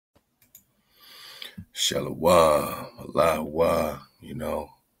Shalawah, Alahwa,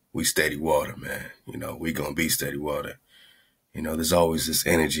 we steady water, man. We gonna be steady water. There's always this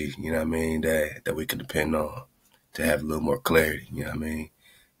energy, that we can depend on to have a little more clarity,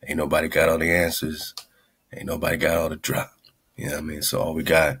 Ain't nobody got all the answers. Ain't nobody got all the drop. So all we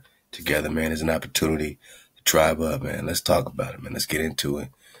got together, man, is an opportunity to tribe up, man. Let's talk about it, man. Let's get into it.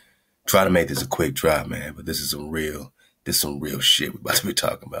 Try to make this a quick drop, man, but this is some real shit we about to be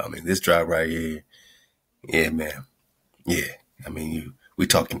talking about. This drop right here, yeah, man. Yeah. We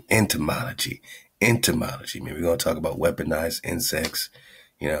talking entomology, man. We're going to talk about weaponized insects,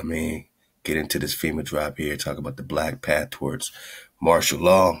 get into this FEMA drop here, talk about the black path towards martial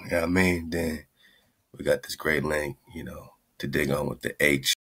law, Then we got this great link, to dig on with the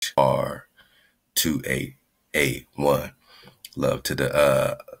H.R.2881. Love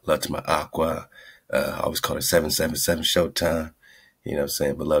to my Aqua. I always call it 777 Showtime.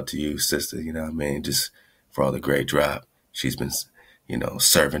 But love to you, sister, just for all the great drop. She's been,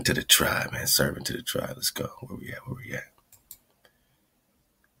 serving to the tribe, man. Serving to the tribe. Let's go. Where we at?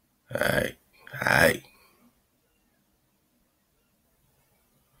 All right.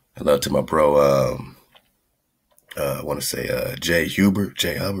 Hello to my bro, I want to say J. Hubbard.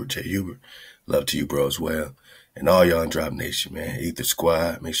 Love to you, bro, as well. And all y'all in Drop Nation, man. Ether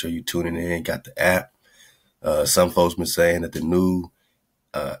Squad. Make sure you tuning in. Got the app. Some folks been saying that the new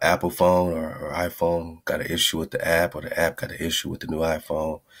Apple phone or iPhone got an issue with the app, or the app got an issue with the new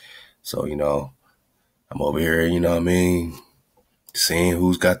iPhone. So, I'm over here, seeing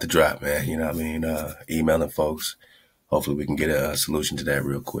who's got the drop, man. Emailing folks. Hopefully we can get a solution to that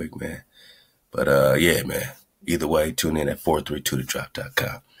real quick, man. But, yeah, man. Either way, tune in at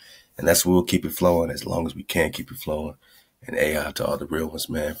 432thedrop.com. And that's where we'll keep it flowing as long as we can keep it flowing. And AI to all the real ones,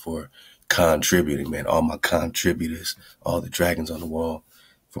 man, for contributing, man. All my contributors, all the dragons on the wall,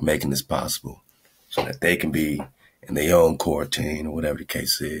 for making this possible so that they can be in their own quarantine or whatever the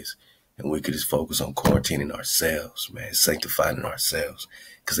case is. And we could just focus on quarantining ourselves, man, sanctifying ourselves,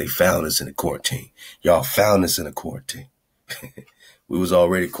 because they found us in a quarantine. Y'all found us in a quarantine. We was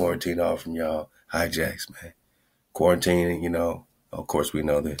already quarantined off from y'all hijacks, man. Quarantining, of course we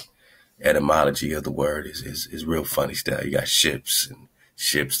know the etymology of the word is real funny stuff. You got ships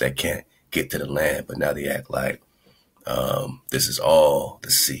that can't get to the land, but now they act like this is all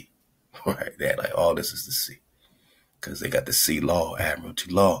the sea, right? They act like all this is the sea because they got the sea law, admiralty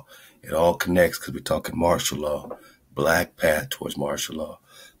law. It all connects because we're talking martial law, black path towards martial law.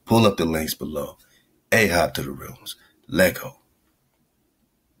 Pull up the links below. Ahab to the rooms. Lego.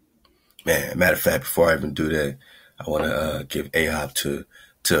 Man, matter of fact, before I even do that, I want to give Ahab to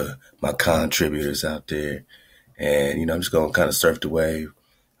my contributors out there. And, I'm just going to kind of surf the wave.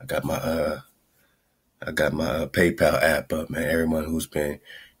 I got my PayPal app up, man. Everyone who's been,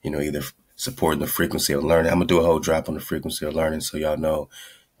 either supporting the frequency of learning. I'm going to do a whole drop on the frequency of learning so y'all know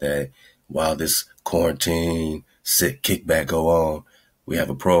that while this quarantine, sick kickback go on, we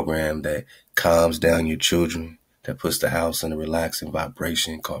have a program that calms down your children, that puts the house in a relaxing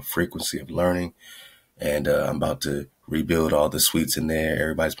vibration called Frequency of Learning. And I'm about to rebuild all the suites in there.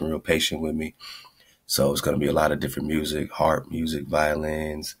 Everybody's been real patient with me. So it's going to be a lot of different music, harp music,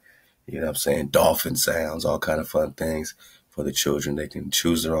 violins, dolphin sounds, all kind of fun things for the children. They can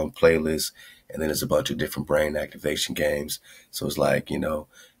choose their own playlist. And then there's a bunch of different brain activation games. So it's like,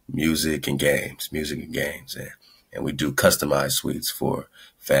 music and games. And we do customized suites for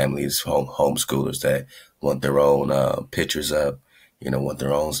families, homeschoolers that want their own pictures up, want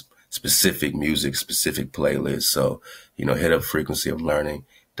their own specific music, specific playlists. So, hit up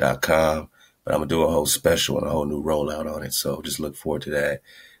frequencyoflearning.com. But I'm going to do a whole special and a whole new rollout on it. So just look forward to that.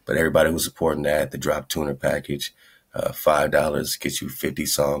 But everybody who's supporting that, the Drop Tuner package, $5 gets you 50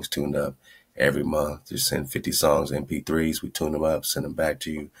 songs tuned up every month. Just send 50 songs, MP3s. We tune them up, send them back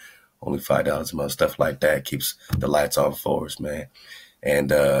to you. Only $5 a month. Stuff like that keeps the lights on for us, man.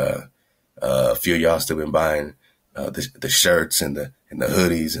 And a few of y'all still been buying the shirts and the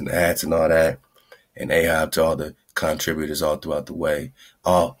hoodies and the hats and all that. And Ahab to all the contributors all throughout the way,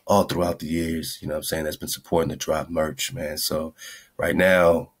 all throughout the years, that's been supporting the drop merch, man. So right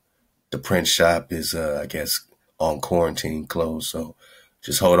now, the print shop is, I guess, on quarantine closed. So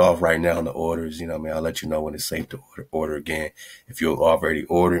just hold off right now on the orders. I'll let you know when it's safe to order again. If you've already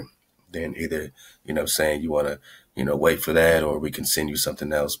ordered, then either, you want to, wait for that, or we can send you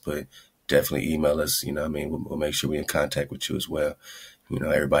something else. But definitely email us, we'll make sure we're in contact with you as well.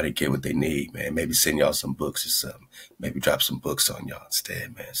 Everybody get what they need, man. Maybe send y'all some books or something. Maybe drop some books on y'all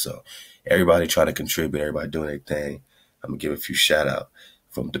instead, man. So everybody trying to contribute, everybody doing their thing. I'm going to give a few shout out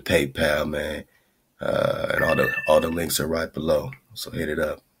from the PayPal, man. And all the links are right below. So hit it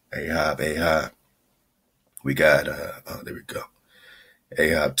up. Ahab. We got, there we go.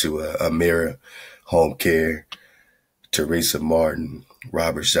 Ahab to Amira Home Care, Teresa Martin,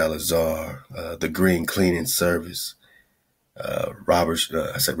 Robert Salazar, the Green Cleaning Service, I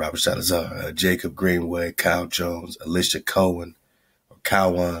said Robert Salazar, Jacob Greenway, Kyle Jones, Alicia Cowan, or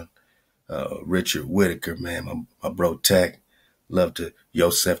Cowan, Richard Whitaker, man, my bro Tech. Love to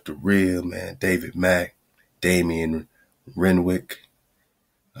Yosef the Real, man, David Mack, Damian Renwick.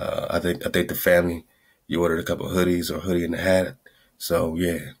 I think the family, you ordered a couple of hoodies or hoodie and a hat. So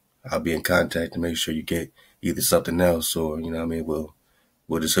yeah, I'll be in contact to make sure you get either something else or, you know what I mean,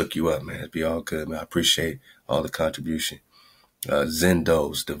 we'll just hook you up, man. It'll be all good, man. I appreciate all the contribution.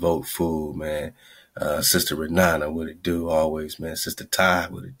 Zendos, Devote Food, man. Sister Renana, what it do always, man. Sister Ty,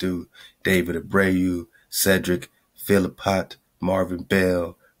 what it do. David Abreu, Cedric Philippot, Marvin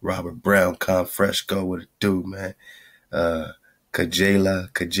Bell, Robert Brown, Confresco, what it do, man.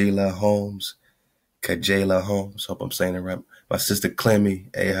 Kajela Holmes, hope I'm saying it right. My sister Clemmy,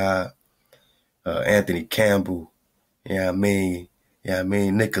 Ahab, Anthony Campbell, I mean,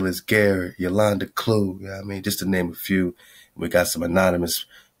 Nicholas Garrett, Yolanda Clue, I mean, just to name a few. We got some anonymous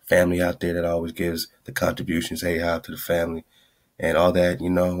family out there that always gives the contributions, Ahab, to the family and all that. You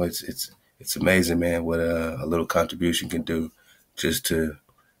know, it's amazing, man, what a little contribution can do just to,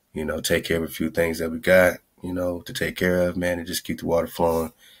 you know, take care of a few things that we got, you know, to take care of, man, and just keep the water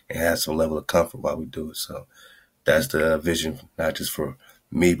flowing and have some level of comfort while we do it. So that's the vision, not just for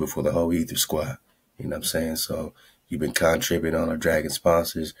me, but for the whole Ether Squad. You know what I'm saying? So you've been contributing on our Dragon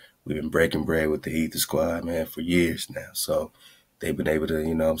sponsors. We've been breaking bread with the Ether Squad, man, for years now. So they've been able to,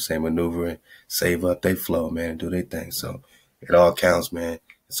 you know what I'm saying, maneuver and save up their flow, man, and do their thing. So it all counts, man.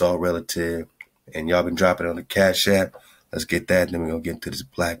 It's all relative. And y'all been dropping on the Cash App. Let's get that. Then we're going to get into this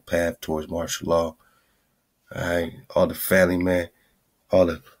black path towards martial law. All right. All the family, man. All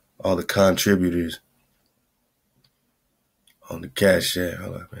the contributors on the Cash App.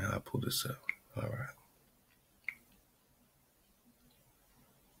 Hold on, man. I'll pull this up. All right.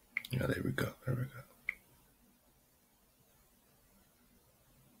 Yeah, there we go.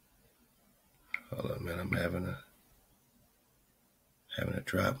 Hold on, man. I'm having a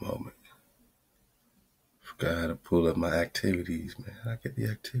drop moment. Forgot how to pull up my activities, man. How I get the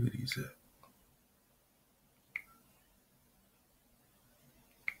activities up?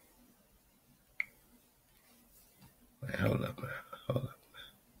 Man, hold up, man.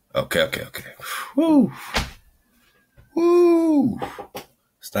 Okay. Woo!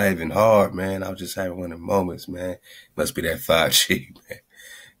 It's not even hard, man. I was just having one of the moments, man. Must be that 5G,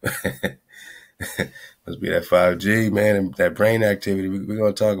 man. Must be that 5G, man, and that brain activity. We're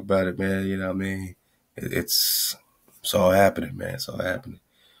going to talk about it, man. You know what I mean? It's all happening, man. It's all happening.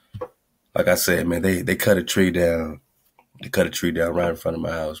 Like I said, man, they cut a tree down. They cut a tree down right in front of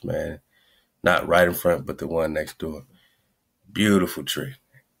my house, man. Not right in front, but the one next door. Beautiful tree.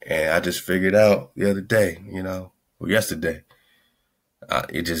 And I just figured out the other day, you know, or yesterday,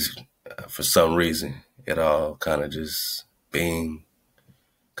 it just, for some reason, it all kind of just bing.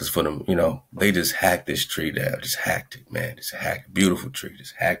 Because for them, you know, they just hacked this tree down. Just hacked it, man. Just hacked it. Beautiful tree.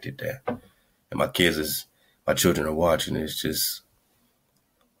 Just hacked it down. And my children are watching. It's just,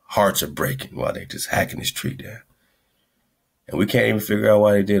 hearts are breaking while they just hacking this tree down. And we can't even figure out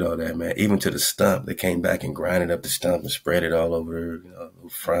why they did all that, man. Even to the stump, they came back and grinded up the stump and spread it all over, you know, the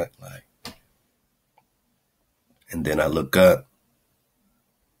front, like. And then I look up,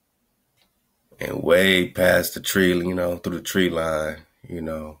 and way past the tree, you know, through the tree line, you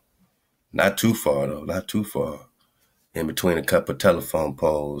know, not too far though, not too far. In between a couple of telephone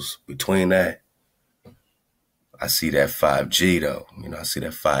poles, between that, I see that 5G though. You know, I see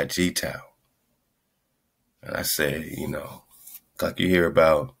that 5G tower. And I say, you know, like you hear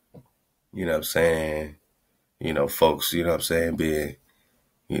about, you know what I'm saying, you know, folks, you know what I'm saying, being,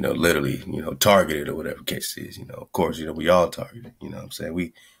 you know, literally, you know, targeted or whatever case is, you know, of course, you know, we all targeted, you know what I'm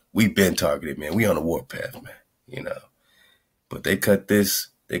saying? We've been targeted, man. We on the warpath, man, you know. But they cut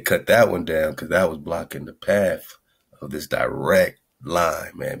that one down because that was blocking the path of this direct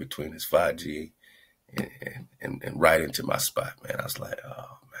line, man, between this 5G and right into my spot, man. I was like,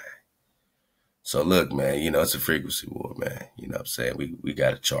 oh, man. So look, man, you know, it's a frequency war, man. You know what I'm saying? We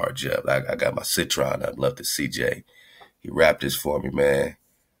got to charge up. I got my Citron up. Love to CJ. He wrapped this for me, man.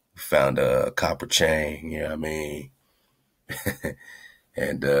 We found a copper chain, you know what I mean?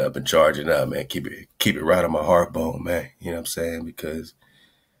 And I've been charging up, man. Keep it right on my heart bone, man. You know what I'm saying? Because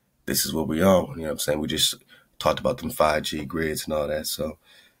this is what we on. You know what I'm saying? We just talked about them 5G grids and all that. So,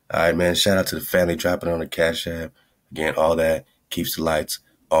 all right, man. Shout out to the family dropping on the Cash App. Again, all that keeps the lights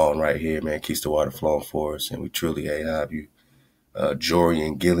on right here, man. Keeps the water flowing for us. And we truly Ahab you. Jory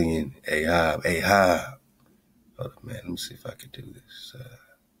and Gillian, Ahab. Hold up, man. Let me see if I can do this.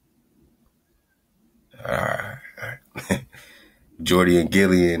 All right. Jordy and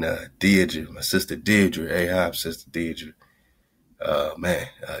Gillian, Deidre, my sister Deidre, Ahab, sister Deidre.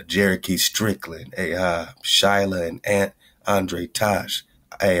 Cherokee Strickland, Ahab, Shyla and Aunt Andre Tosh,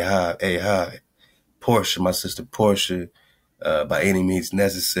 Ahab, Portia, my sister Portia, by any means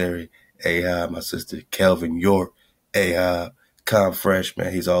necessary, Ahab, my sister Kelvin York, Ahab, Com Fresh,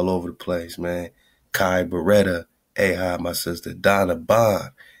 man, he's all over the place, man. Kai Beretta, Ahab, my sister Donna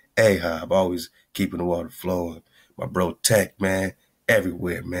Bond, Ahab, always keeping the water flowing. My bro Tech, man,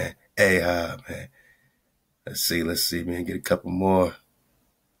 everywhere, man. Ahab, man. Let's see, man. Get a couple more.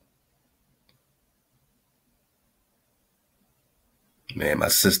 Man, my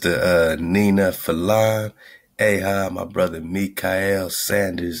sister Nina Falan, Ahab, my brother Mikael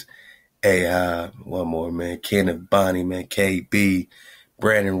Sanders, Ahab, one more, man. Kenneth Bonnie, man. KB,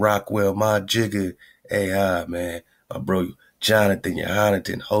 Brandon Rockwell, my jigger, Ahab, man. My bro Jonathan,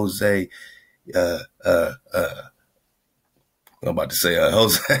 Johanathan, Jose, I'm about to say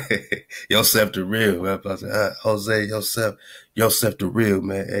Jose, Yosef the Real. Man. Jose, Yosef the Real,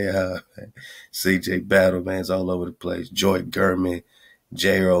 man. Ahab, man. CJ Battle, man. It's all over the place. Joy Gurman,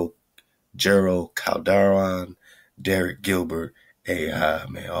 Jero Calderon, Derek Gilbert, AI,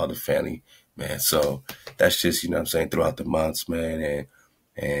 man, all the family, man. So that's just, you know what I'm saying, throughout the months, man.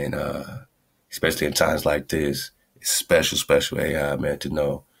 And especially in times like this, it's special AI, man, to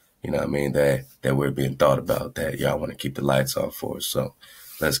know, you know what I mean, that we're being thought about, that y'all want to keep the lights on for us. So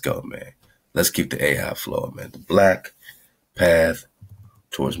let's go, man. Let's keep the AI flowing, man. The black path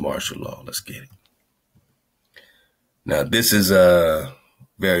towards martial law. Let's get it. Now, this is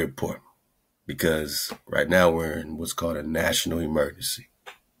very important, because right now we're in what's called a national emergency.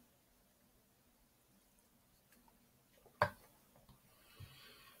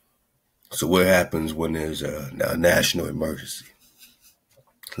 So what happens when there's a national emergency?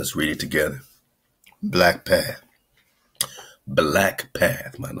 Let's read it together. Black path. Black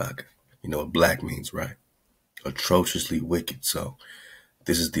path, my nigga. You know what black means, right? Atrociously wicked. So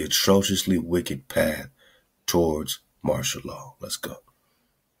this is the atrociously wicked path towards martial law. Let's go.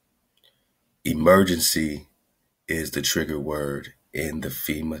 Emergency is the trigger word in the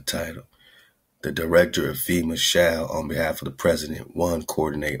FEMA title. The director of FEMA shall, on behalf of the president, 1,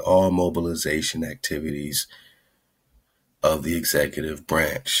 coordinate all mobilization activities of the executive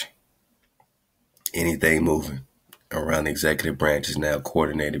branch. Anything moving around the executive branch is now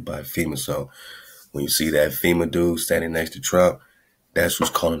coordinated by FEMA. So when you see that FEMA dude standing next to Trump, that's who's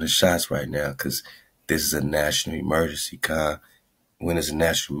calling the shots right now, because this is a national emergency. When it's a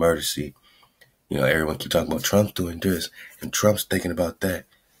national emergency, you know, everyone keep talking about Trump's doing this and Trump's thinking about that.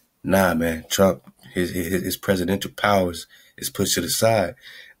 Nah, man, Trump, his presidential powers is pushed to the side.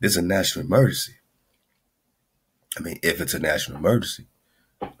 This is a national emergency. I mean, if it's a national emergency.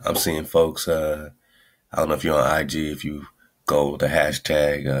 I'm seeing folks, I don't know if you're on IG, if you go with the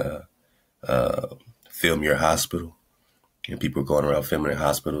hashtag film your hospital, and people are going around filming in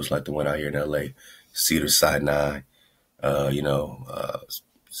hospitals like the one out here in LA, Cedars-Sinai,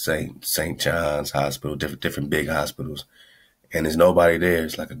 St. John's Hospital, different big hospitals. And there's nobody there.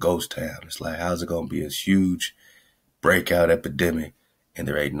 It's like a ghost town. It's like, how's it going to be this huge breakout epidemic and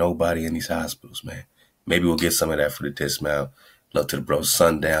there ain't nobody in these hospitals, man? Maybe we'll get some of that for the dismount. Love to the bro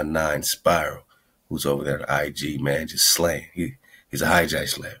Sundown 9 Spiral, who's over there on IG, man, just slaying. He's a hijack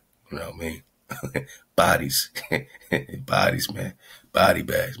slayer. You know what I mean? Bodies, man. Body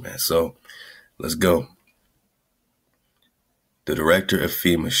bags, man. So let's go. The director of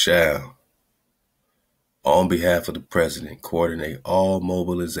FEMA shall, on behalf of the president, coordinate all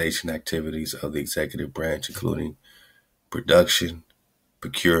mobilization activities of the executive branch, including production,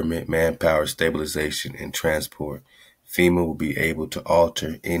 procurement, manpower, stabilization, and transport. FEMA will be able to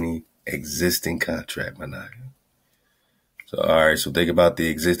alter any existing contract, my nigga. So, all right, so think about the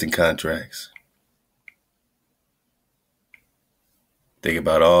existing contracts. Think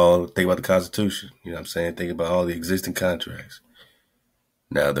about the Constitution. You know what I'm saying? Think about all the existing contracts.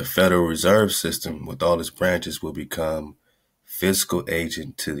 Now, the Federal Reserve System, with all its branches, will become fiscal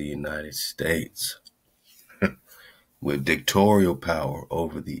agent to the United States with dictatorial power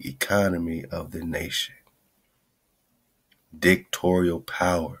over the economy of the nation. Dictatorial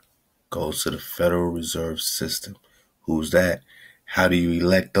power goes to the Federal Reserve System. Who's that? How do you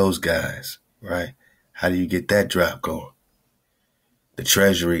elect those guys, right? How do you get that drop going? The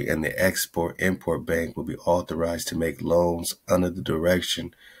Treasury and the Export-Import Bank will be authorized to make loans under the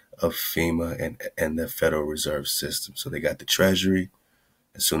direction of FEMA and the Federal Reserve System. So they got the Treasury.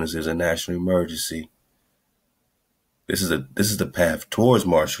 As soon as there's a national emergency, this is the path towards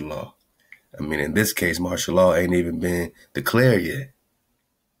martial law. I mean, in this case, martial law ain't even been declared yet.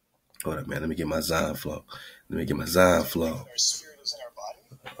 Hold up, man. Let me get my Zion flow. Oh,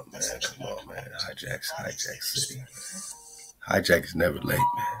 man, come on, man. Hijack City. Hijack is never late,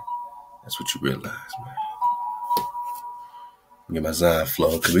 man. That's what you realize, man. Get my Zion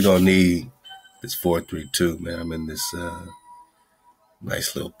flow, because we're going to need this 432, man. I'm in this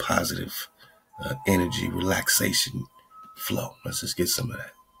nice little positive energy, relaxation flow. Let's just get some of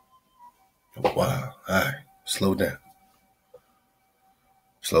that. Wow. All right. Slow down.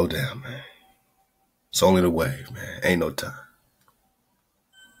 Slow down, man. It's only the wave, man. Ain't no time.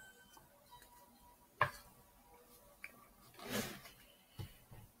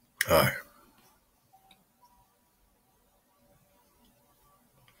 All right.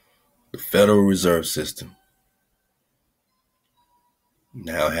 The Federal Reserve System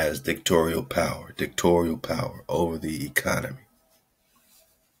now has dictatorial power over the economy.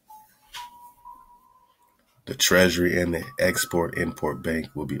 The Treasury and the Export-Import Bank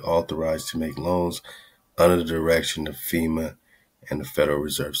will be authorized to make loans under the direction of FEMA and the Federal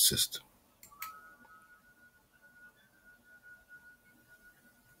Reserve System.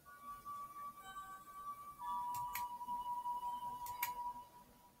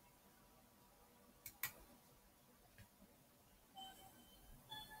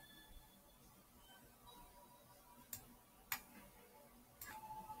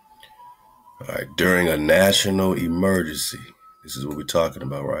 All right, during a national emergency, this is what we're talking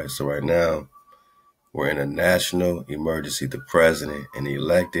about, right? So right now, we're in a national emergency. The president, an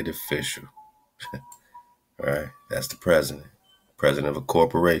elected official, right? That's the president of a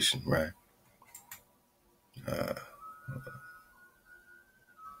corporation, right?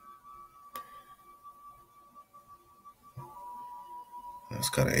 That's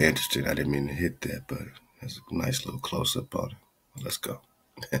kind of interesting. I didn't mean to hit that, but there's a nice little close-up on it. Let's go.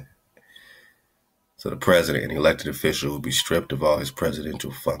 So the president, an elected official, will be stripped of all his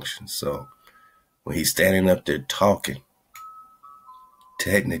presidential functions. So when he's standing up there talking,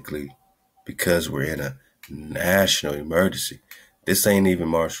 technically, because we're in a national emergency, this ain't even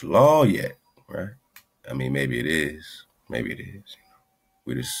martial law yet, right? I mean, maybe it is. Maybe it is.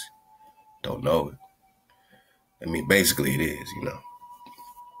 We just don't know it. I mean, basically it is,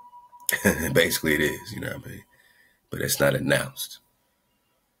 Basically it is, what I mean? But it's not announced.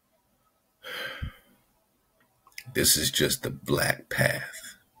 This is just the black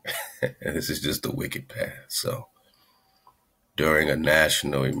path. This is just the wicked path. So, during a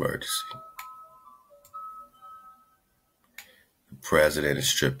national emergency, the president is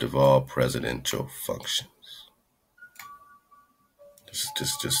stripped of all presidential functions.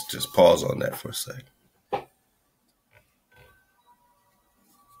 Just pause on that for a second.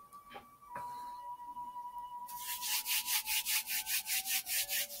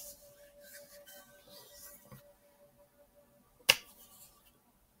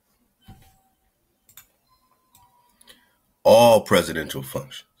 All presidential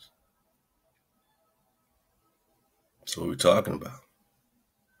functions. That's what we're talking about.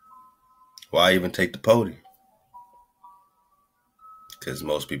 Why even take the podium? Because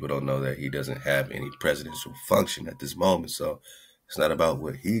most people don't know that he doesn't have any presidential function at this moment. So it's not about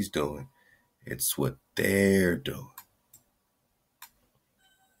what he's doing. It's what they're doing.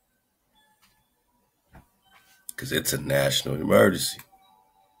 Because it's a national emergency.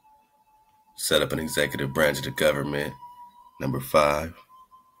 Set up an executive branch of the government, number 5,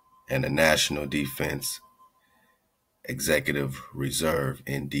 and a National Defense Executive Reserve,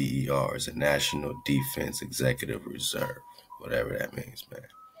 NDER, is a National Defense Executive Reserve, whatever that means, man.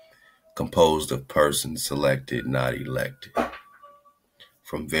 Composed of persons selected, not elected,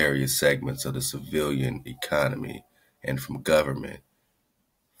 from various segments of the civilian economy and from government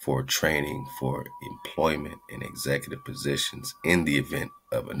for training for employment in executive positions in the event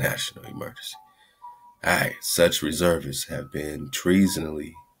of a national emergency. All right, such reservists have been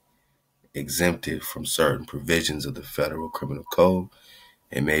treasonably exempted from certain provisions of the Federal Criminal Code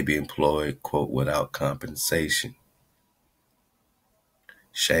and may be employed, quote, without compensation,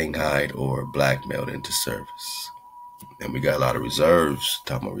 shanghaied or blackmailed into service. And we got a lot of reserves,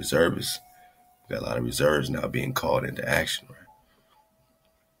 talking about reservists. We got a lot of reserves now being called into action, right?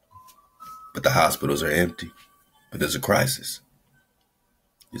 But the hospitals are empty. But there's a crisis.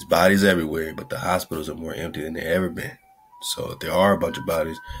 There's bodies everywhere, but the hospitals are more empty than they've ever been. So if there are a bunch of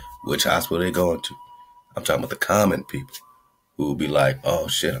bodies, which hospital are they going to? I'm talking about the common people who will be like, oh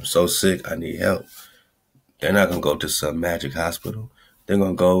shit, I'm so sick, I need help. They're not going to go to some magic hospital. They're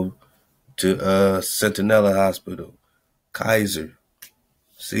going to go to Centinela Hospital, Kaiser,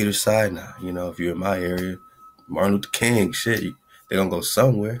 Cedar Sinai. If you're in my area, Martin Luther King, shit, they're going to go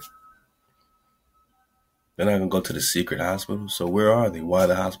somewhere. They're not going to go to the secret hospitals. So where are they? Why are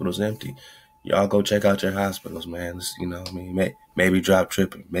the hospitals empty? Y'all go check out your hospitals, man. You know, I mean, maybe drop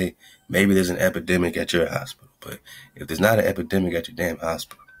tripping. Maybe there's an epidemic at your hospital. But if there's not an epidemic at your damn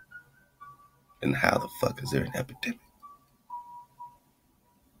hospital, then how the fuck is there an epidemic?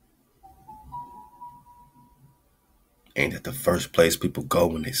 Ain't that the first place people go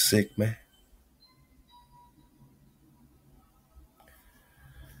when they're sick, man?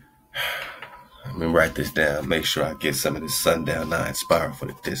 Let me write this down. Make sure I get some of this Sundown 9 spiral for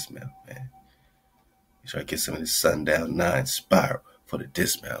the dismount, man. Make sure I get some of this Sundown 9 spiral for the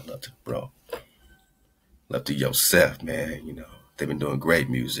dismount. Love to the bro. Love to Yosef, man. You know, they've been doing great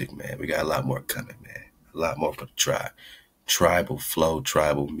music, man. We got a lot more coming, man. A lot more for the tribe. Tribal flow,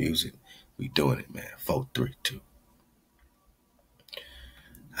 tribal music. We doing it, man. 4, 3, 2.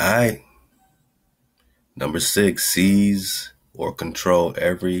 All right. Number 6, seize or control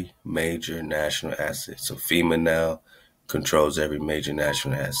every major national asset. So FEMA now controls every major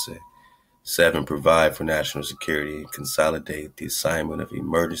national asset. 7, provide for national security and consolidate the assignment of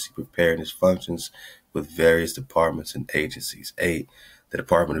emergency preparedness functions with various departments and agencies. 8, the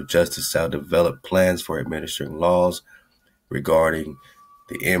Department of Justice shall develop plans for administering laws regarding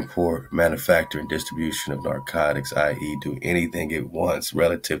the import, manufacture, and distribution of narcotics, i.e. do anything it wants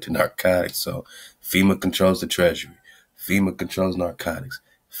relative to narcotics. So FEMA controls the Treasury. FEMA controls narcotics.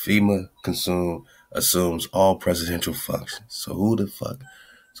 FEMA assumes all presidential functions. So who the fuck?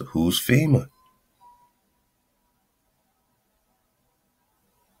 So who's FEMA?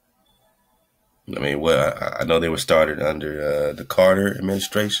 I mean, well, I know they were started under the Carter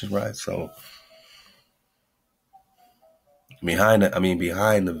administration, right? So behind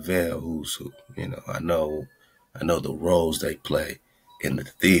the veil, who's who? You know, I know the roles they play in the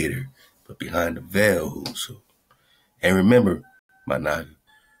theater, but behind the veil, who's who? And remember, my Naga,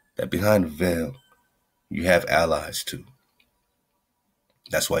 that behind the veil, you have allies too.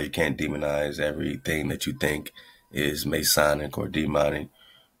 That's why you can't demonize everything that you think is Masonic or demonic,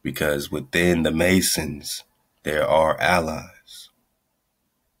 because within the Masons, there are allies.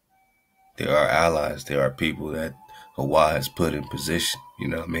 There are allies. There are people that Hawaii has put in position. You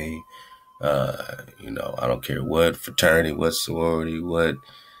know what I mean? You know, I don't care what fraternity, what sorority, what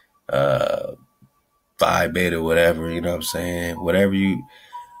Phi Beta, whatever, you know what I'm saying?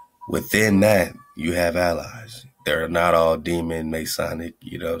 Within that, you have allies. They're not all demon, Masonic,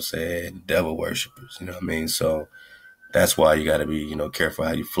 you know what I'm saying? Devil worshippers, you know what I mean? So that's why you got to be, you know, careful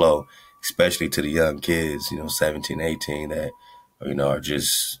how you flow, especially to the young kids, you know, 17, 18 that, you know, are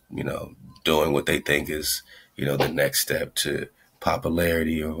just, you know, doing what they think is, you know, the next step to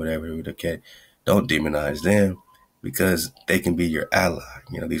popularity or whatever. Don't demonize them because they can be your ally.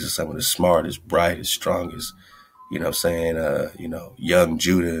 You know, these are some of the smartest, brightest, strongest, you know what I'm saying, you know, young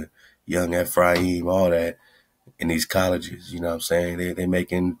Judah, young Ephraim, all that in these colleges, you know what I'm saying? They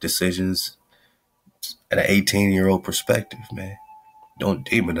making decisions at an 18-year-old perspective, man. Don't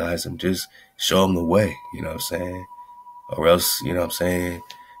demonize them. Just show them the way, you know what I'm saying? Or else, you know what I'm saying,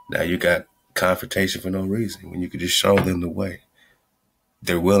 now you got confrontation for no reason when you could just show them the way.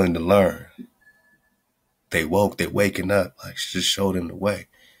 They're willing to learn. They woke, they're waking up. Like, just show them the way.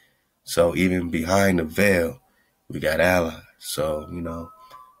 So even behind the veil, we got allies. So, you know,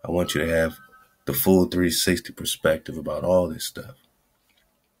 I want you to have the full 360 perspective about all this stuff.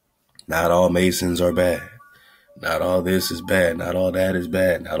 Not all Masons are bad. Not all this is bad. Not all that is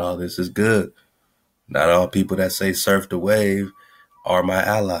bad. Not all this is good. Not all people that say surf the wave are my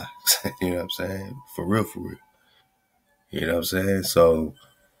allies. You know what I'm saying? For real, for real. You know what I'm saying? So,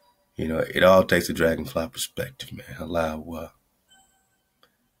 you know, it all takes a dragonfly perspective, man. Allow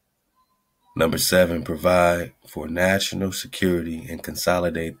Number 7, provide for national security and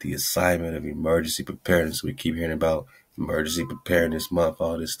consolidate the assignment of emergency preparedness. We keep hearing about emergency preparedness month,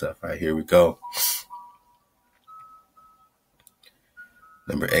 all this stuff. All right, here we go.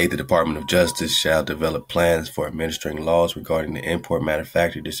 Number 8, the Department of Justice shall develop plans for administering laws regarding the import,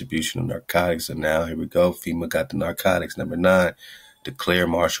 manufacture, distribution of narcotics. And now here we go. FEMA got the narcotics. Number 9, declare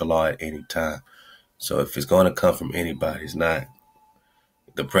martial law at any time. So if it's going to come from anybody, it's not.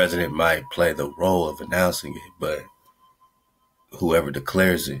 The president might play the role of announcing it, but whoever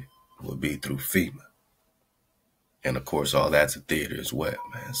declares it will be through FEMA. And of course, all that's a theater as well,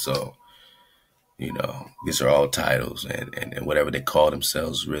 man. So, you know, these are all titles, and whatever they call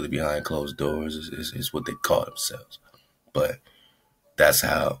themselves really behind closed doors is what they call themselves. But that's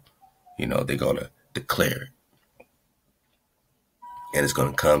how, you know, they're going to declare it. And it's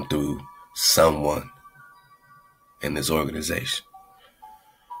going to come through someone in this organization.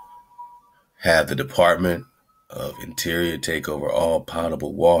 Have the Department of Interior take over all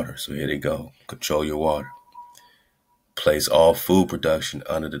potable water. So here they go. Control your water. place all food production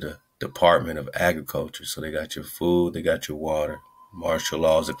under the Department of Agriculture. So they got your food, they got your water. Martial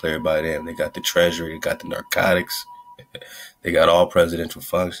laws declared by them. They got the treasury, they got the narcotics, they got all presidential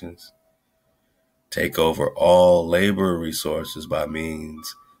functions. Take over all labor resources by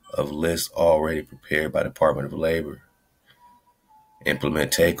means of lists already prepared by the Department of Labor.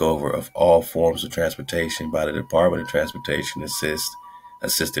 Implement takeover of all forms of transportation by the Department of Transportation,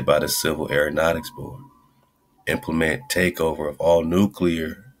 assisted by the Civil Aeronautics Board. Implement takeover of all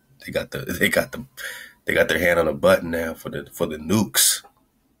nuclear. They got their hand on a button now for the nukes.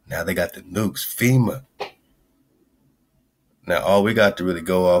 Now they got the nukes. FEMA. Now all we got to really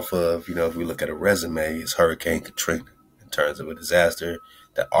go off of, if we look at a resume, is Hurricane Katrina in terms of a disaster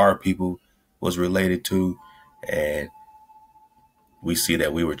that our people was related to, and we see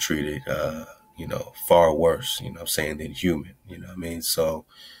that we were treated, far worse, than human, So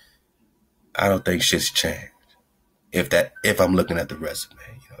I don't think shit's changed. If I'm looking at the resume,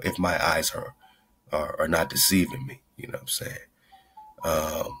 if my eyes are not deceiving me,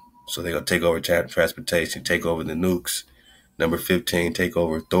 So they're going to take over transportation, take over the nukes. Number 15, take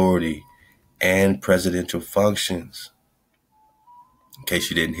over authority and presidential functions. In case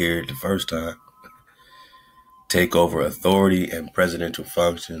you didn't hear it the first time. Take over authority and presidential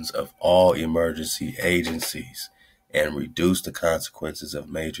functions of all emergency agencies and reduce the consequences of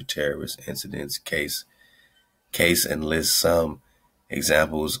major terrorist incidents. Case and list some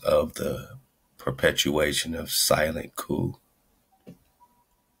examples of the perpetuation of silent coup.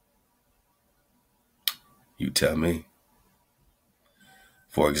 You tell me.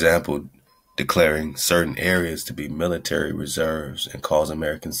 For example, declaring certain areas to be military reserves and cause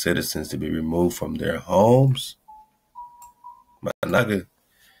American citizens to be removed from their homes. I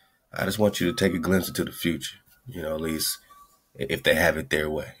just want you to take a glimpse into the future, at least if they have it their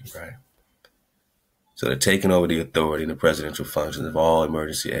way, right? So they're taking over the authority and the presidential functions of all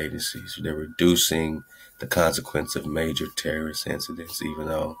emergency agencies. They're reducing the consequence of major terrorist incidents, even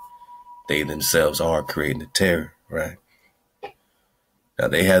though they themselves are creating the terror, right? Now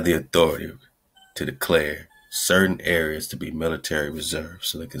they have the authority to declare certain areas to be military reserves.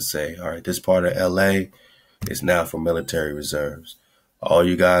 So they can say, all right, this part of LA is now for military reserves. All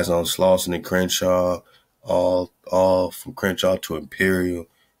you guys on Slauson and Crenshaw, all from Crenshaw to Imperial,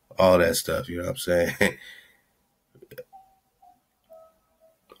 all that stuff, you know what I'm saying?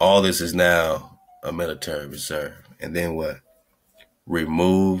 All this is now a military reserve. And then what?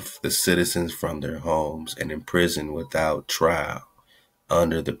 Remove the citizens from their homes and imprison without trial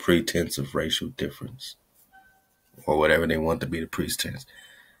under the pretense of racial difference or whatever they want to be the pretense.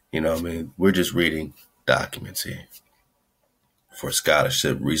 We're just reading documents here for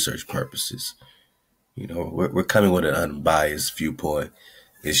scholarship research purposes. We're coming with an unbiased viewpoint.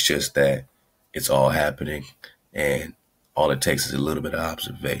 It's just that it's all happening and all it takes is a little bit of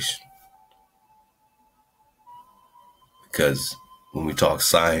observation. Because when we talk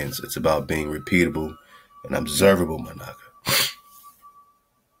science, it's about being repeatable and observable, Manaka.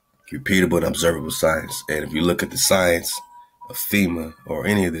 Repeatable and observable science. And if you look at the science of FEMA or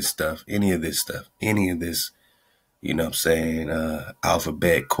any of this,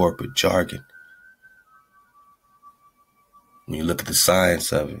 alphabet corporate jargon, when you look at the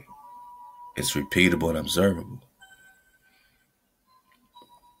science of it, it's repeatable and observable.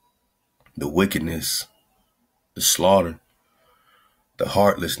 The wickedness, the slaughter, the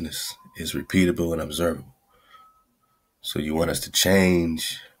heartlessness is repeatable and observable. So you want us to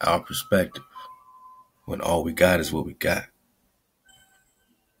change our perspective when all we got is what we got.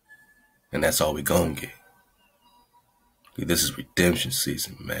 And that's all we gonna get. This is redemption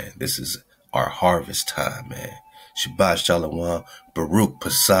season, man. This is our harvest time, man. Shabbat Shalom, Baruch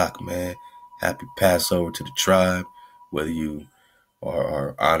Pesach, man. Happy Passover to the tribe, whether you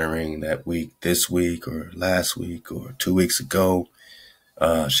are honoring that week this week or last week or 2 weeks ago.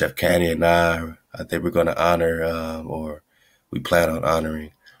 Chef Caddy and I think we're going to honor, or we plan on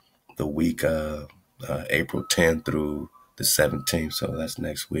honoring the week April 10th through the 17th. So that's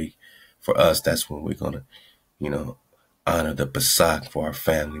next week. For us, that's when we're going to, honor the Pesach for our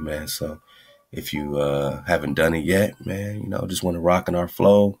family, man. So if you haven't done it yet, man, just want to rock in our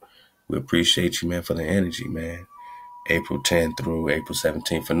flow, we appreciate you, man, for the energy, man. April 10th through April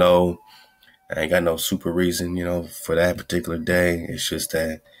 17th. I ain't got no super reason, for that particular day. It's just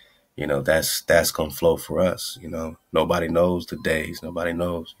that, that's going to flow for us. Nobody knows the days. Nobody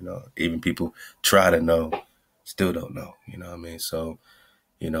knows, even people try to know, still don't know, So,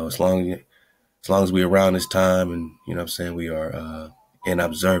 as long as we're around this time and, we are in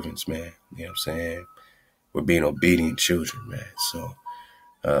observance, man, we're being obedient children, man. So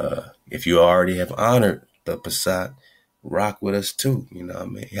if you already have honored the Pesach, rock with us too. You know what I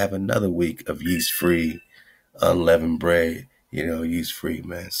mean? Have another week of yeast free, unleavened bread, yeast free,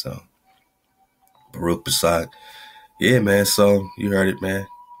 man. So Baruch Basad. Yeah, man. So you heard it, man.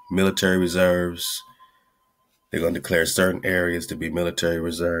 Military reserves. They're going to declare certain areas to be military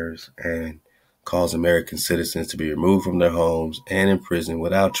reserves and cause American citizens to be removed from their homes and imprisoned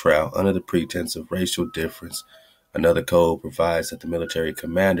without trial under the pretense of racial difference. Another code provides that the military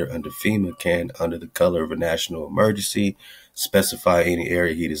commander under FEMA can, under the color of a national emergency, specify any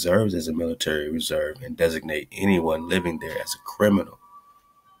area he deserves as a military reserve and designate anyone living there as a criminal.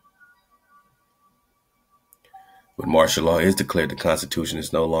 When martial law is declared, the Constitution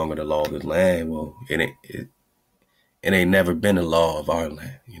is no longer the law of the land. Well, it ain't never been a law of our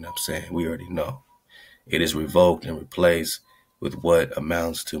land. You know what I'm saying? We already know. It is revoked and replaced with what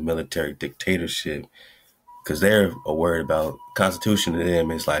amounts to military dictatorship, because they're worried about Constitution to them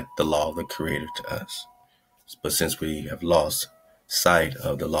is like the law of the creator to us. But since we have lost sight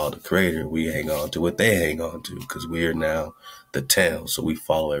of the law of the creator, we hang on to what they hang on to, because we are now the tail, so we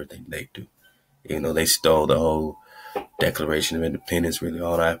follow everything they do. They stole the whole Declaration of Independence, really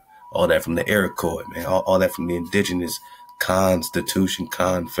all that from the Iroquois, man, all that from the indigenous Constitution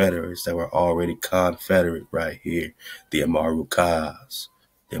Confederates that were already Confederate right here, the Amarukas,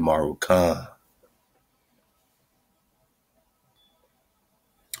 the Amarukan.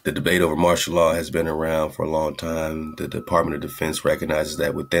 The debate over martial law has been around for a long time. The Department of Defense recognizes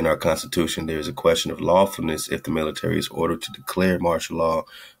that within our Constitution, there is a question of lawfulness if the military is ordered to declare martial law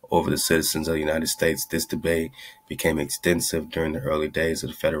over the citizens of the United States. This debate became extensive during the early days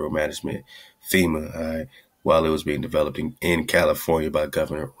of the federal management, FEMA, while it was being developed in California by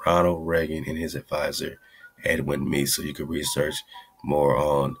Governor Ronald Reagan and his advisor, Edwin Meese. So you could research more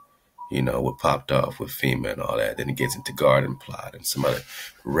on what popped off with FEMA and all that. Then it gets into Garden Plot and some other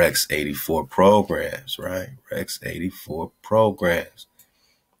Rex 84 programs, right? Rex 84 programs.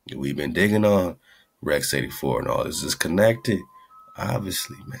 We've been digging on Rex 84 and all this is connected.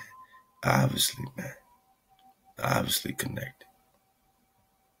 Obviously, man. Obviously connected.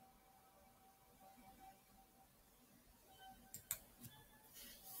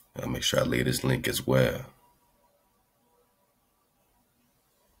 I'll make sure I leave this link as well.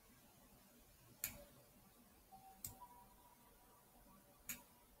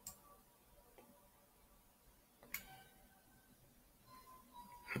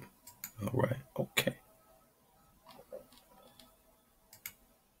 All right. Okay.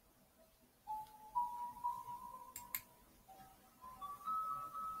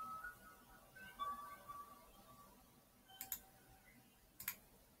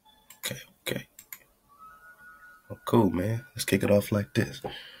 Okay. Oh, cool, man. Let's kick it off like this.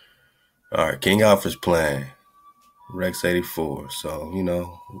 All right. King Alfred's plan. Rex 84. So,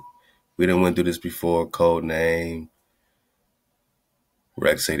 we done went through this before. Code name.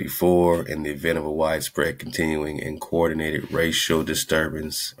 Rex 84, in the event of a widespread, continuing, and coordinated racial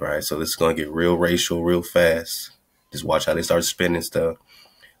disturbance. Right, so this is going to get real racial real fast. Just watch how they start spinning stuff.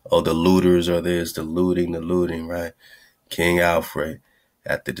 Oh, the looters are this, the looting, right? King Alfred,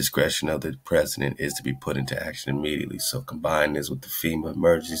 at the discretion of the president, is to be put into action immediately. So combine this with the FEMA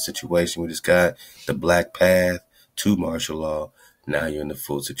emergency situation we just got, the black path to martial law. Now you're in the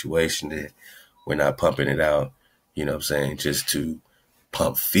full situation that we're not pumping it out, just to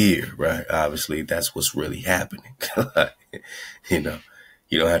pump fear, right? Obviously, that's what's really happening. You don't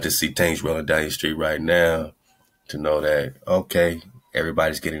have to see tanks rolling down your street right now to know that, okay,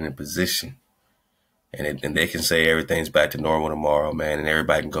 everybody's getting in position. And they can say everything's back to normal tomorrow, man, and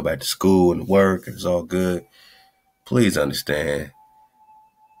everybody can go back to school and work, and it's all good. Please understand,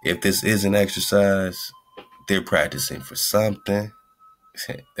 if this is an exercise, they're practicing for something.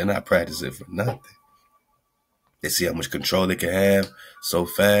 They're not practicing for nothing. They see how much control they can have so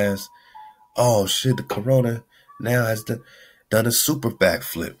fast. Oh, shit, the corona now has done a super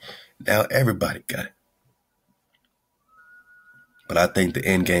backflip. Now everybody got it. But I think the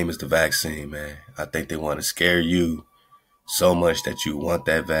end game is the vaccine, man. I think they want to scare you so much that you want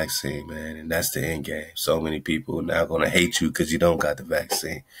that vaccine, man. And that's the end game. So many people are now going to hate you because you don't got the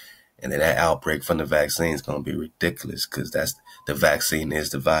vaccine. And then that outbreak from the vaccine is going to be ridiculous because the vaccine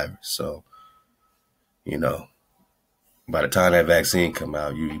is the virus. So, by the time that vaccine come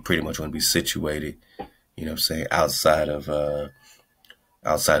out, you pretty much want to be situated, outside of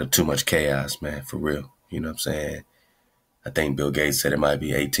too much chaos, man, for real. You know what I'm saying? I think Bill Gates said it might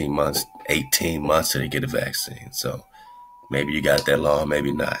be 18 months till they get a vaccine. So maybe you got that long,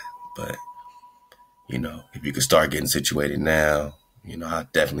 maybe not. But, if you could start getting situated now, I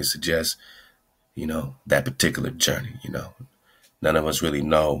definitely suggest, that particular journey, None of us really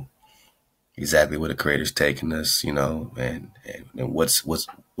know, exactly where the Creator's taking us, and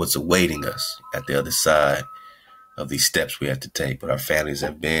what's awaiting us at the other side of these steps we have to take. But our families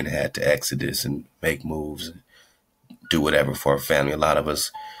have had to exodus and make moves and do whatever for our family. A lot of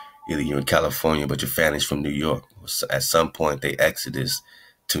us, either you're in California, but your family's from New York. At some point, they exodus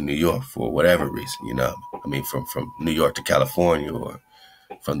to New York for whatever reason, I mean, from New York to California, or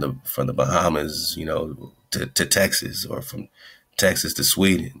from the Bahamas, to Texas, or from Texas to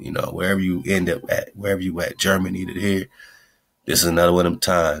Sweden, wherever you end up at, wherever you at, Germany to here. This is another one of them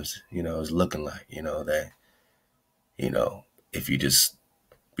times, it's looking like, that, if you just,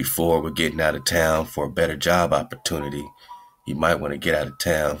 before we're getting out of town for a better job opportunity, you might want to get out of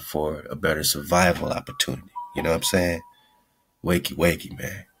town for a better survival opportunity. You know what I'm saying? Wakey, wakey,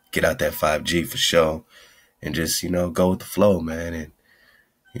 man. Get out that 5G for sure, and just, go with the flow, man. And,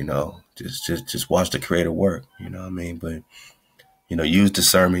 just watch the Creator work. You know what I mean? But, use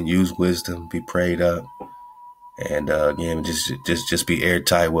discernment, use wisdom, be prayed up. And, again, just be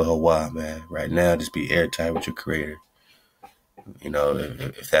airtight with Hawaii, man. Right now, just be airtight with your Creator.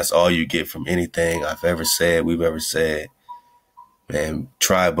 If that's all you get from anything I've ever said, we've ever said, man,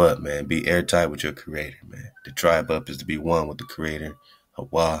 tribe up, man. Be airtight with your Creator, man. The tribe up is to be one with the Creator,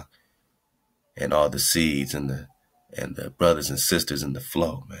 Hawaii, and all the seeds and the brothers and sisters in the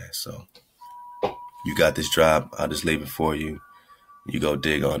flow, man. So you got this tribe. I'll just leave it for you. You go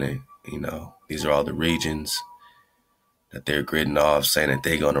dig on it. These are all the regions that they're gridding off, saying that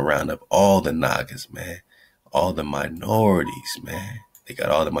they're going to round up all the Nagas, man. All the minorities, man. They got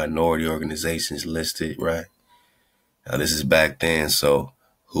all the minority organizations listed, right? Now, this is back then, so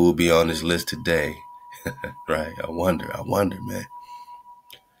who will be on this list today? Right? I wonder, man.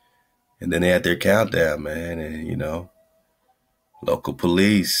 And then they had their countdown, man, and, local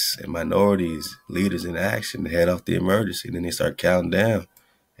police and minorities, leaders in action to head off the emergency. Then they start counting down,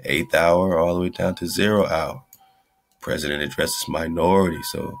 8th hour all the way down to 0 hour. President addresses minorities,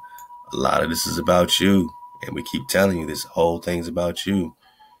 so a lot of this is about you. And we keep telling you this whole thing's about you.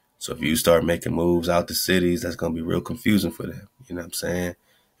 So if you start making moves out the cities, that's going to be real confusing for them. You know what I'm saying?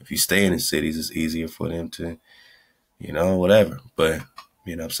 If you stay in the cities, it's easier for them to, whatever. But,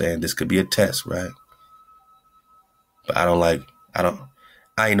 you know what I'm saying? This could be a test, right? But I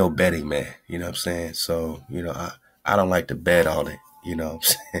ain't no betting man. You know what I'm saying? So, I don't like to bet on it. You know what I'm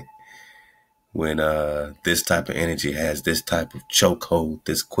saying? When this type of energy has this type of chokehold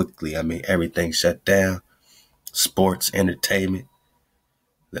this quickly, I mean, everything shut down. Sports, entertainment.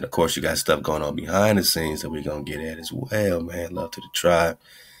 Then, of course, you got stuff going on behind the scenes that we're going to get at as well, man. Love to the tribe.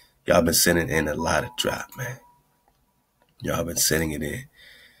 Y'all been sending in a lot of drop, man. Y'all been sending it in.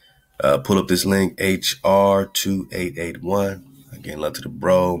 Pull up this link, HR2881. Again, love to the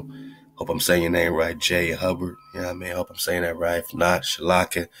bro. Hope I'm saying your name right, Jay Hubbard. You know what I mean? Hope I'm saying that right. If not,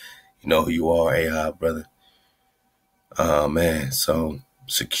 Shalaka. You know who you are, Ahab, brother. Man, so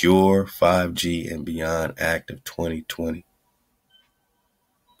Secure 5G and Beyond Act of 2020.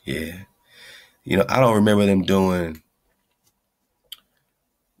 Yeah. I don't remember them doing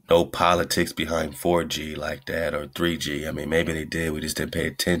no politics behind 4G like that, or 3G. I mean, maybe they did. We just didn't pay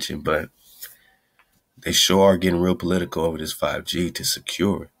attention. But they sure are getting real political over this 5G to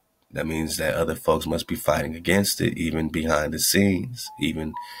secure it. That means that other folks must be fighting against it, even behind the scenes,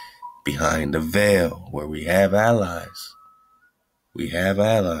 even behind the veil, where we have allies. We have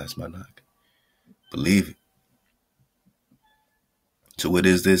allies, my knock. Believe it. So what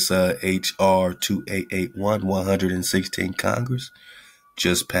is this HR2881 116 Congress?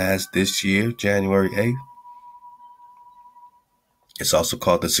 Just passed this year, January 8th. It's also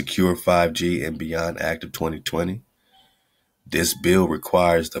called the Secure 5G and Beyond Act of 2020. This bill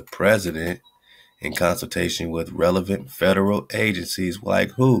requires the president, in consultation with relevant federal agencies,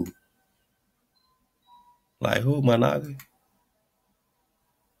 like who? Like who, my nigga?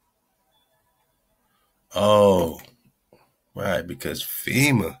 Oh, right, because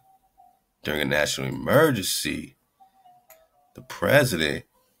FEMA, during a national emergency, the president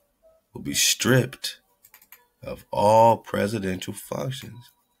will be stripped of all presidential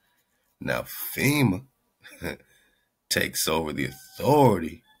functions. Now, FEMA takes over the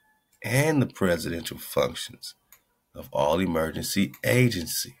authority and the presidential functions of all emergency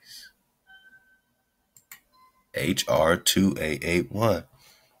agencies. HR2881.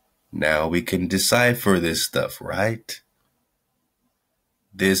 Now we can decipher this stuff, right?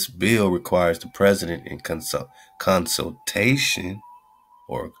 This bill requires the president, in consultation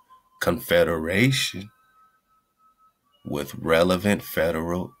or confederation with relevant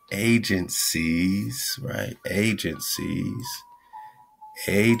federal agencies, right? Agencies,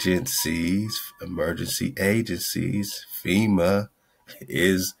 emergency agencies. FEMA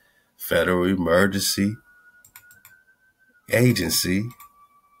is Federal Emergency Agency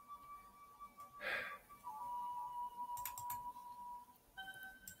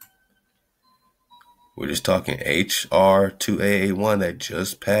We're just talking H.R.2881 that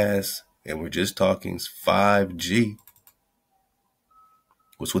just passed, and we're just talking 5G.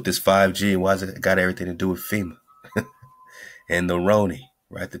 What's with this 5G, and why has it got everything to do with FEMA and the Roni,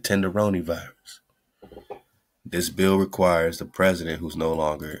 right? The Tenderoni virus. This bill requires the president, who's no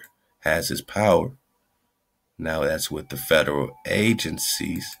longer has his power, now that's with the federal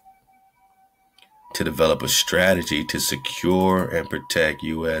agencies, to develop a strategy to secure and protect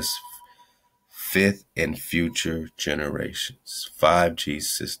U.S. fifth and future generations 5G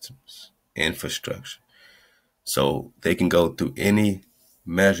systems, infrastructure. So they can go through any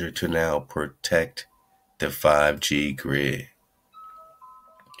measure to now protect the 5G grid.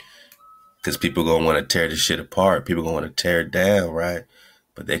 Because people going to want to tear this shit apart. People going to want to tear it down, right?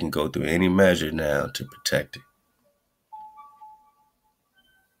 But they can go through any measure now to protect it.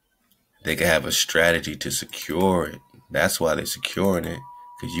 They can have a strategy to secure it. That's why they're securing it.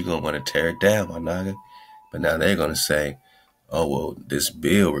 Because you're going to want to tear it down, my nigga. But now they're going to say, oh, well, this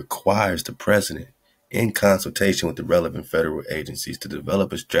bill requires the president, in consultation with the relevant federal agencies, to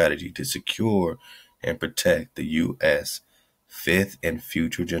develop a strategy to secure and protect the U.S. fifth and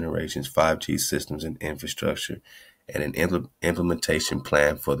future generations 5G systems and infrastructure, and an implementation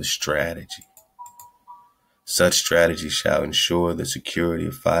plan for the strategy. Such strategy shall ensure the security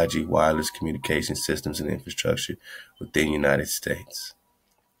of 5G wireless communication systems and infrastructure within the United States.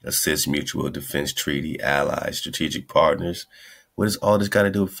 Assist mutual defense treaty allies, strategic partners. What does all this got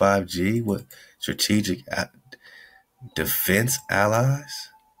to do with 5G? What strategic defense allies?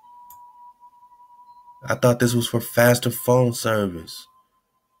 I thought this was for faster phone service,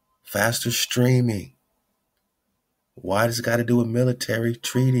 faster streaming. Why does it got to do with military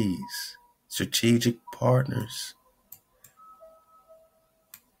treaties, strategic partners?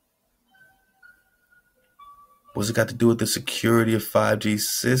 What's it got to do with the security of 5G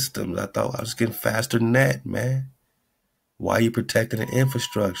systems? I thought I was getting faster net, man. Why are you protecting the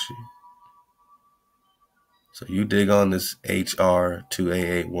infrastructure? So you dig on this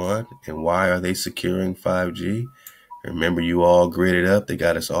H.R.2881, and why are they securing 5G? Remember, you all gridded up. They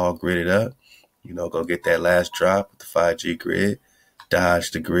got us all gridded up. You know, go get that last drop with the 5G grid.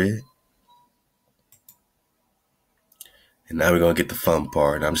 Dodge the grid. And now we're going to get the fun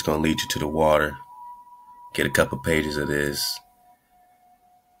part. I'm just going to lead you to the water. Get a couple pages of this.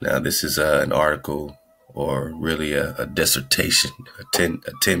 Now, this is an article, or really a dissertation, a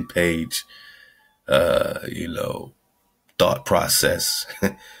 10-page, thought process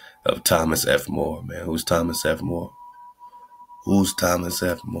of Thomas F. More, man. Who's Thomas F. More? Who's Thomas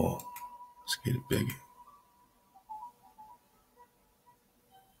F. More? Let's get it bigger.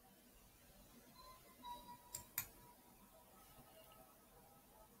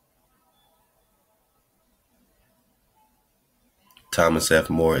 Thomas F.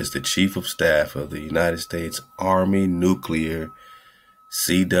 More is the Chief of Staff of the United States Army Nuclear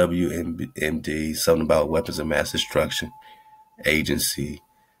CWMD, something about weapons of mass destruction agency.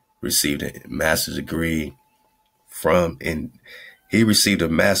 Received a master's degree he received a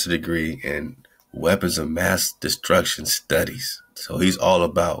master's degree in weapons of mass destruction studies. So he's all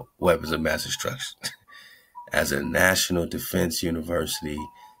about weapons of mass destruction. As a National Defense University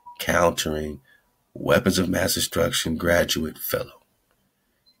countering weapons of mass destruction graduate fellow.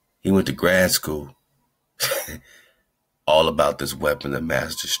 He went to grad school all about this weapon of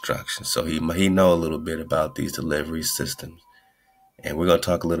mass destruction. So he know a little bit about these delivery systems. And we're going to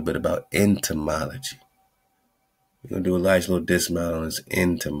talk a little bit about entomology. We're going to do a nice little dismount on this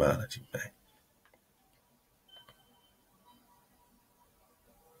entomology, man.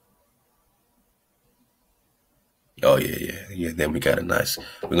 Oh, yeah. Then we're going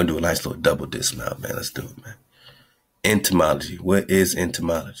to do a nice little double dismount, man. Let's do it, man. Entomology. What is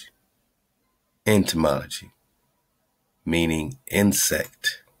entomology? Entomology, meaning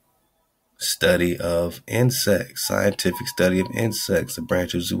insect. Study of insects, scientific study of insects, a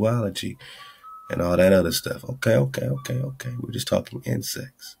branch of zoology, and all that other stuff. Okay. We're just talking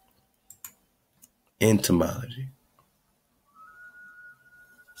insects. Entomology.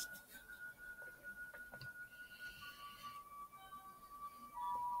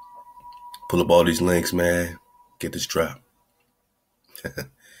 Pull up all these links, man. Get this drop.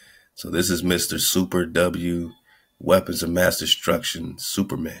 So this is Mr. Super W, Weapons of Mass Destruction,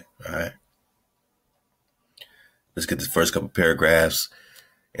 Superman. All right. Let's get the first couple paragraphs,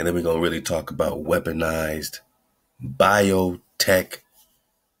 and then we're going to really talk about weaponized biotech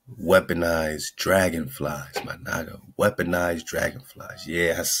weaponized dragonflies, my naga. Weaponized dragonflies.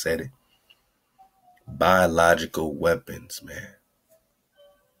 Yeah, I said it. Biological weapons, man.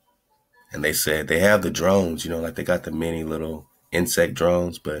 And they said they have the drones, like they got the mini little insect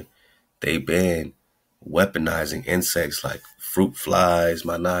drones, but they've been weaponizing insects like fruit flies,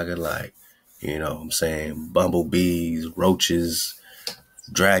 my naga, like, what I'm saying, bumblebees, roaches,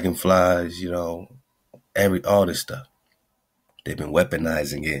 dragonflies, all this stuff. They've been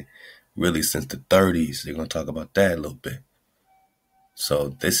weaponizing it really since the 30s. They're going to talk about that a little bit. So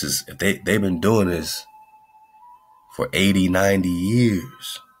this is, if they've been doing this for 80, 90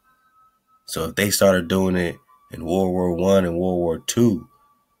 years. So if they started doing it in World War I and World War II,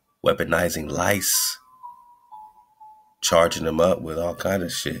 weaponizing lice, charging them up with all kind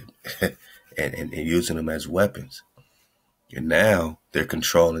of shit and using them as weapons. And now they're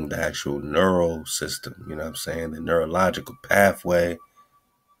controlling the actual neural system, you know what I'm saying? The neurological pathway.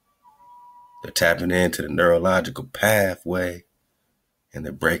 They're tapping into the neurological pathway and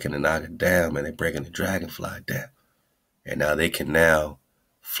they're breaking the naga down, and they're breaking the dragonfly down. And now they can now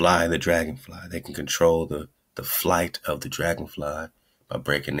fly the dragonfly. They can control the flight of the dragonfly by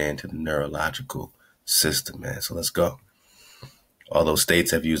breaking into the neurological system, man. So let's go. Although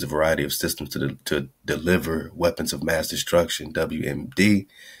states have used a variety of systems to deliver weapons of mass destruction, WMD,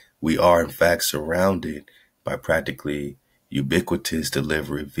 we are in fact surrounded by practically ubiquitous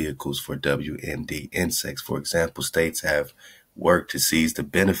delivery vehicles for WMD insects. For example, states have worked to seize the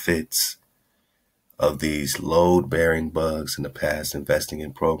benefits of these load-bearing bugs in the past, investing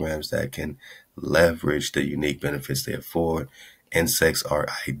in programs that can leverage the unique benefits they afford. Insects are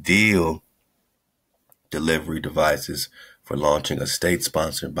ideal delivery devices for launching a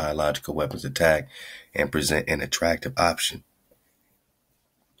state-sponsored biological weapons attack and present an attractive option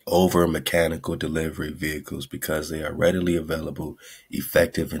over mechanical delivery vehicles because they are readily available,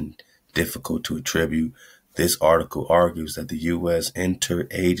 effective, and difficult to attribute. This article argues that the U.S.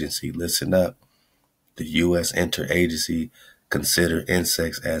 interagency, listen up, the U.S. interagency consider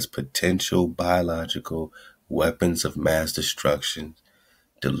insects as potential biological weapons of mass destruction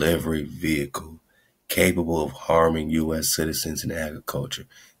delivery vehicle capable of harming U.S. citizens and agriculture.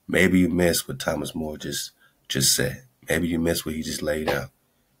 Maybe you missed what Thomas More just said. Maybe you missed what he just laid out.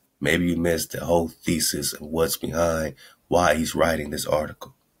 Maybe you missed the whole thesis of what's behind why he's writing this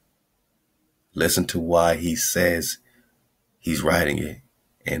article. Listen to why he says he's writing it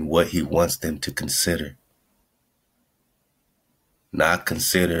and what he wants them to consider. Not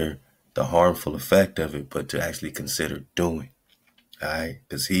consider the harmful effect of it, but to actually consider doing. All right?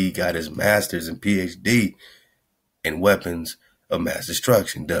 Because he got his master's and PhD in weapons of mass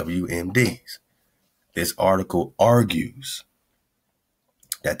destruction, WMDs. This article argues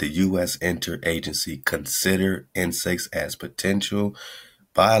that the U.S. interagency consider insects as potential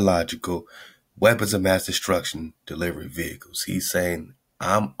biological weapons of mass destruction delivery vehicles. He's saying,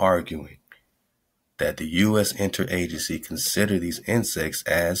 I'm arguing that the U.S. interagency consider these insects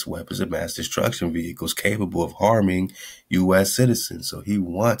as weapons of mass destruction vehicles capable of harming U.S. citizens. So he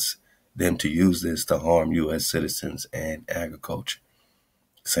wants them to use this to harm U.S. citizens and agriculture.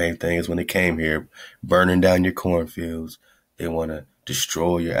 Same thing as when they came here, burning down your cornfields. They want to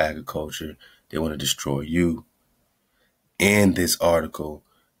destroy your agriculture. They want to destroy you. In this article,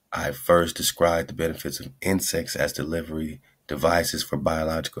 I first described the benefits of insects as delivery devices for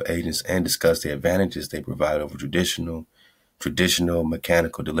biological agents and discussed the advantages they provide over traditional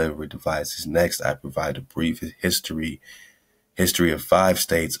mechanical delivery devices. Next, I provide a brief history of 5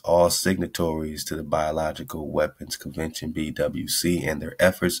 states, all signatories to the Biological Weapons Convention, BWC, and their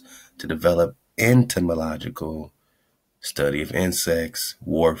efforts to develop entomological study of insects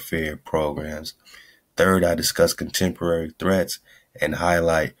warfare programs. Third, I discuss contemporary threats and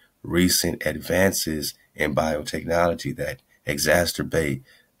highlight recent advances in biotechnology that exacerbate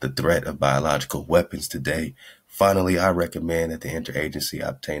the threat of biological weapons today. Finally, I recommend that the interagency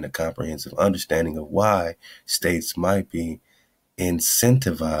obtain a comprehensive understanding of why states might be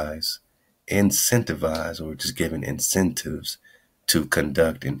incentivized or just given incentives to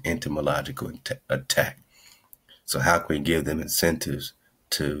conduct an entomological attack. So how can we give them incentives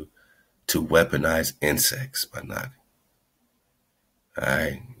to weaponize insects by not? All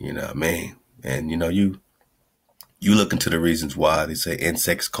right, you know what I mean? And you look into the reasons why. They say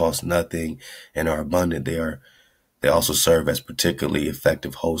insects cost nothing and are abundant. They also serve as particularly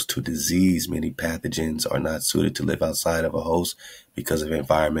effective hosts to disease. Many pathogens are not suited to live outside of a host because of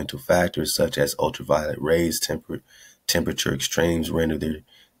environmental factors such as ultraviolet rays, temperature extremes render their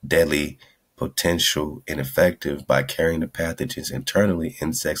deadly potential ineffective. By carrying the pathogens internally,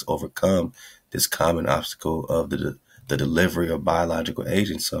 insects overcome this common obstacle of the the delivery of biological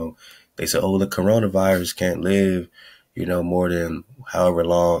agents. So they said, oh, the coronavirus can't live, more than however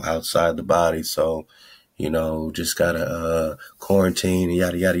long outside the body. So, just gotta quarantine,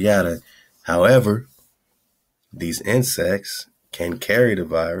 yada, yada, yada. However, these insects can carry the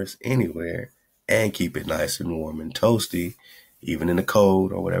virus anywhere and keep it nice and warm and toasty, even in the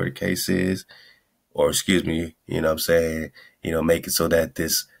cold or whatever the case is. Or excuse me, make it so that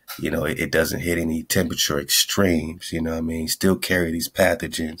this, it doesn't hit any temperature extremes, still carry these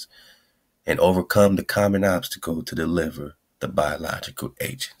pathogens and overcome the common obstacle to deliver the biological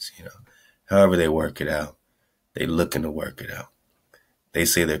agents, however they work it out. They looking to work it out. They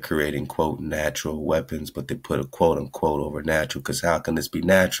say they're creating, quote, natural weapons, but they put a quote unquote over natural, because how can this be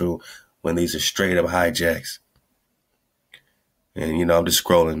natural when these are straight up hijacks? And, I'm just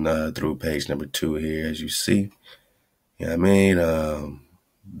scrolling through page number 2 here, as you see. They're,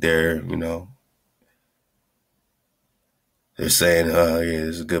 they're saying, yeah,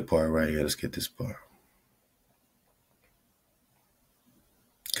 this is a good part right here. Let's get this part.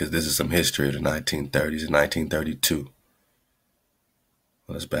 Because this is some history of the 1930s and 1932.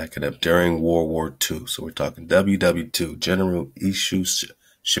 Let's back it up. During World War II, so we're talking WW2, General Ishu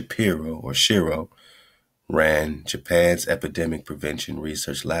Shiro ran Japan's epidemic prevention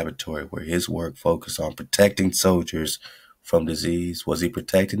research laboratory, where his work focused on protecting soldiers from disease. Was he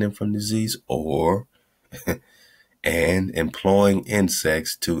protecting them from disease, or and employing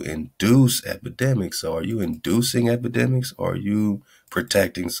insects to induce epidemics? So are you inducing epidemics, or are you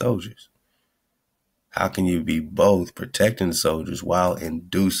protecting soldiers? How can you be both protecting the soldiers while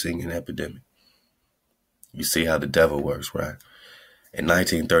inducing an epidemic? You see how the devil works, right? In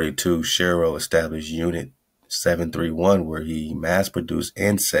 1932, Shiro established Unit 731, where he mass-produced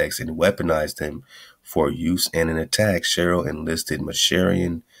insects and weaponized them for use in an attack. Shiro enlisted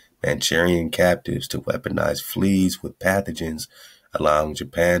Manchurian captives to weaponize fleas with pathogens, allowing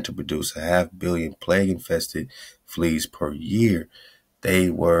Japan to produce 500 million plague-infested fleas per year. They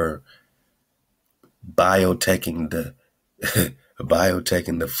were bioteching the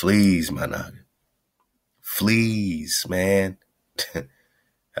fleas, my nigga. Fleas, man.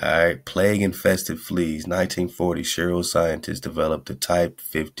 All right, plague-infested fleas. 1940, Shiro scientists developed the Type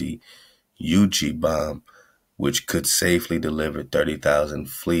 50 UG bomb, which could safely deliver 30,000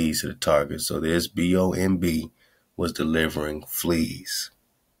 fleas to the target. So this BOMB was delivering fleas.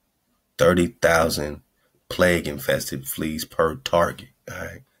 30,000 plague-infested fleas per target, all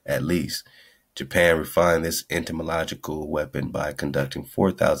right, at least. Japan refined this entomological weapon by conducting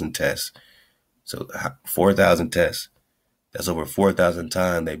 4,000 tests. So 4,000 tests. That's over 4,000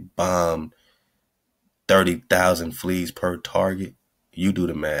 times they bombed 30,000 fleas per target. You do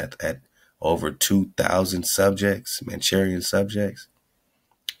the math. At over 2,000 subjects, Manchurian subjects.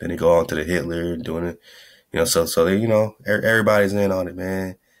 Then they go on to the Hitler doing it. So they, everybody's in on it,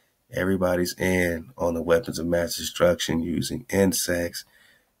 man. Everybody's in on the weapons of mass destruction using insects.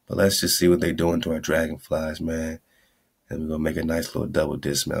 But let's just see what they're doing to our dragonflies, man. And we're going to make a nice little double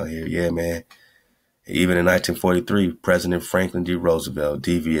dismount here. Yeah, man. Even in 1943, President Franklin D. Roosevelt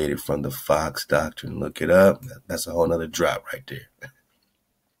deviated from the Fox Doctrine. Look it up. That's a whole nother drop right there,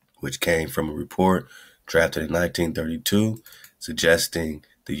 which came from a report drafted in 1932 suggesting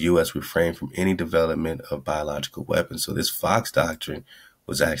the U.S. refrain from any development of biological weapons. So this Fox Doctrine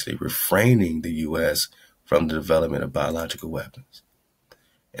was actually refraining the U.S. from the development of biological weapons,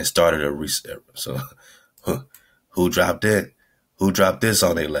 and started a research. So who dropped it? Who dropped this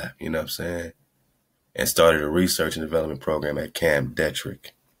on their lap? You know what I'm saying? And started a research and development program at Camp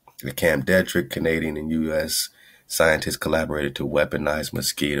Detrick. At Camp Detrick, Canadian and U.S. scientists collaborated to weaponize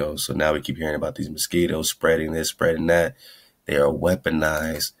mosquitoes. So now we keep hearing about these mosquitoes spreading this, spreading that. They are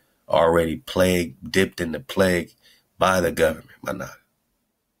weaponized, already dipped in the plague by the government. Why not?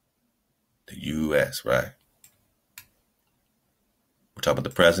 The U.S., right? We're talking about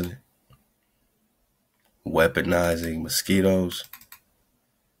the president weaponizing mosquitoes,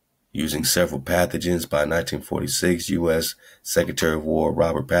 using several pathogens. By 1946, U.S. Secretary of War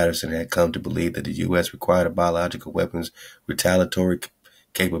Robert Patterson had come to believe that the U.S. required a biological weapons retaliatory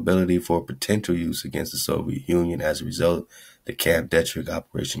capability for potential use against the Soviet Union. As a result, the Camp Detrick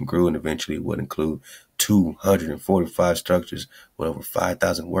operation grew and eventually would include 245 structures with over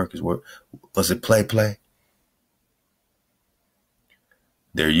 5,000 workers. Was it play?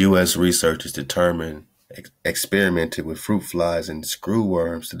 Their U.S. researchers experimented with fruit flies and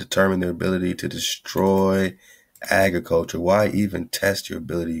screwworms to determine their ability to destroy agriculture. Why even test your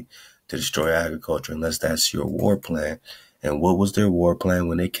ability to destroy agriculture unless that's your war plan? And what was their war plan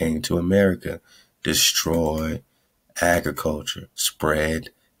when they came to America? Destroy agriculture, spread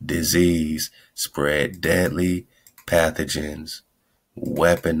disease, spread deadly pathogens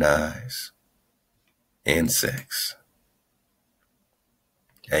weaponize insects.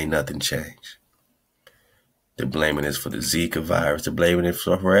 Ain't nothing changed. They're blaming this for the Zika virus. They're blaming it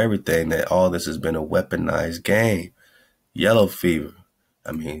for everything. That all this has been a weaponized game. Yellow fever.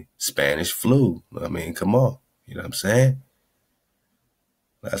 Spanish flu. Come on. You know what I'm saying?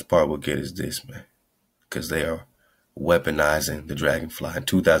 Last part we'll get is this, man. Because they are weaponizing the dragonfly. In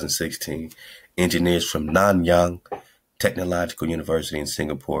 2016, engineers from Nanyang Technological University in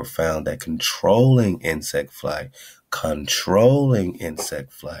Singapore found that controlling the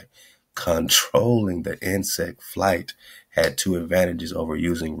insect flight had two advantages over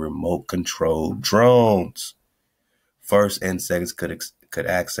using remote-controlled drones. First, insects could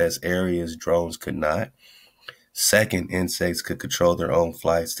access areas drones could not. Second, insects could control their own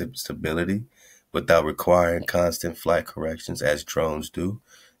flight stability without requiring constant flight corrections as drones do.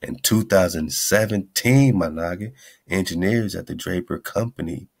 In 2017, Managa, engineers at the Draper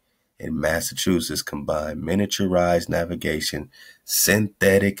Company in Massachusetts combined miniaturized navigation,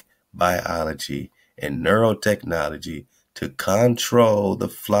 synthetic biology, and neurotechnology to control the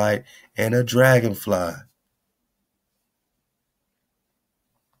flight in a dragonfly.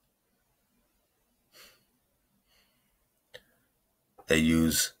 They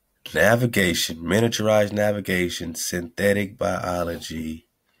use miniaturized navigation, synthetic biology,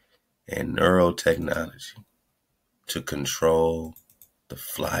 and neurotechnology to control the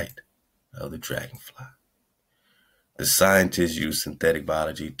flight of the dragonfly. The scientists use synthetic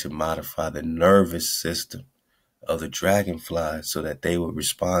biology to modify the nervous system of the dragonfly so that they would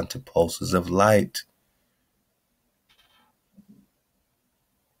respond to pulses of light.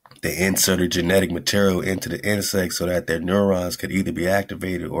 They inserted genetic material into the insect so that their neurons could either be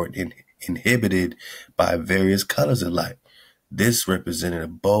activated or inhibited by various colors of light. This represented a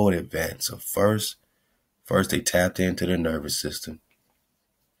bold advance. So first they tapped into the nervous system,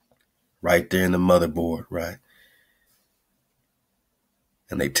 right there in the motherboard, right?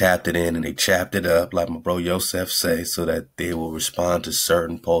 And they tapped it in and they chapped it up, like my bro Yosef say, so that they will respond to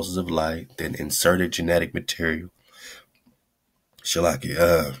certain pulses of light. Then inserted genetic material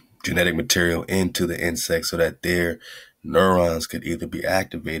into the insect so that their neurons could either be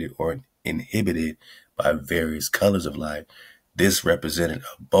activated or inhibited by various colors of light. This represented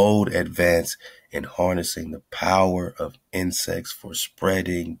a bold advance in harnessing the power of insects for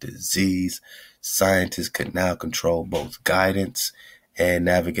spreading disease. Scientists could now control both guidance and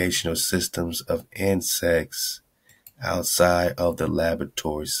navigational systems of insects outside of the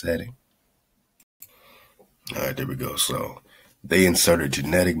laboratory setting. All right, there we go. So they inserted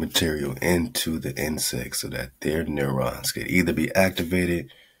genetic material into the insect so that their neurons could either be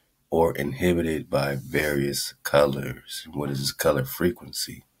activated or inhibited by various colors. What is this color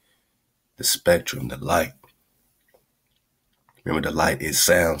frequency? The spectrum, the light. Remember, the light is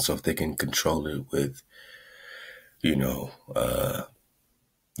sound, so if they can control it with,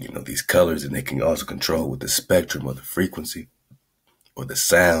 these colors, and they can also control with the spectrum or the frequency or the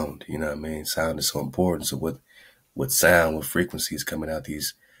sound. You know what I mean? Sound is so important. So what sound, what frequency is coming out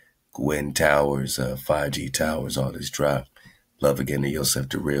these wind towers, 5G towers, all this drop. Love again to Yosef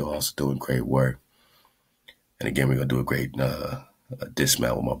DeReal, also doing great work. And again, we're going to do a great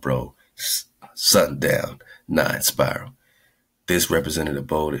dismount with my bro, Sundown 9 Spiral. This represented a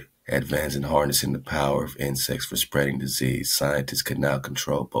bold advance in harnessing the power of insects for spreading disease. Scientists could now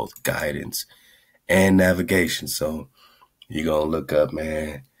control both guidance and navigation. So you're going to look up,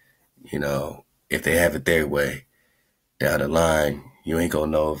 man, if they have it their way, down the line, you ain't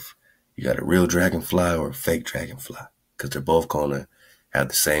going to know if you got a real dragonfly or a fake dragonfly, because they're both going to have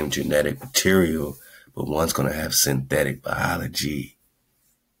the same genetic material, but one's going to have synthetic biology,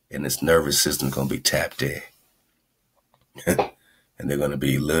 and this nervous system is going to be tapped in. And they're going to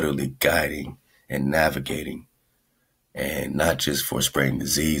be literally guiding and navigating, and not just for spreading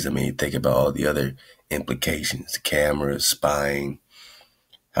disease. Think about all the other implications, cameras, spying.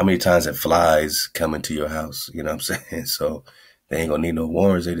 How many times have flies come into your house? You know what I'm saying? So they ain't going to need no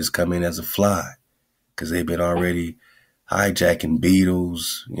warrants. They just come in as a fly because they've been already hijacking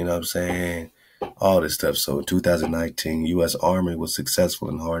beetles, you know what I'm saying? All this stuff. So in 2019, U.S. Army was successful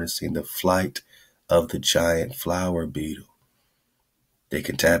in harnessing the flight of the giant flower beetle. They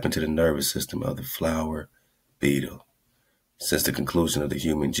can tap into the nervous system of the flower beetle. Since the conclusion of the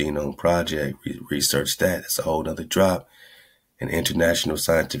Human Genome Project, research that. It's a whole nother drop. An international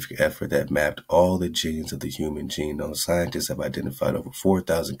scientific effort that mapped all the genes of the human genome. Scientists have identified over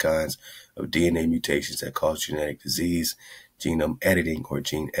 4,000 kinds of DNA mutations that cause genetic disease. Genome editing or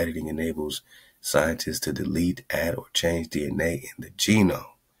gene editing enables scientists to delete, add, or change DNA in the genome.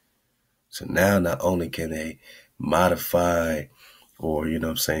 So now not only can they modify or,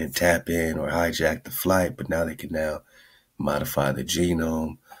 tap in or hijack the flight, but now they can now modify the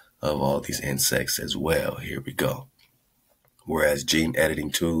genome of all these insects as well. Here we go. Whereas gene editing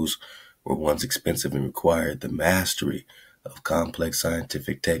tools were once expensive and required the mastery of complex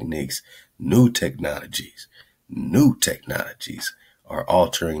scientific techniques, new technologies are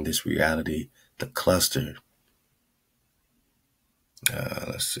altering this reality. The cluster,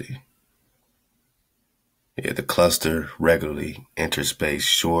 the cluster regularly interspace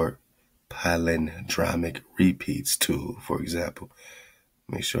short palindromic repeats tool, for example.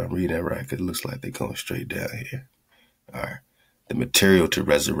 Make sure I'm reading that right, because it looks like they're going straight down here. All right. The material to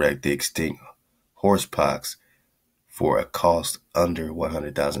resurrect the extinct horsepox for a cost under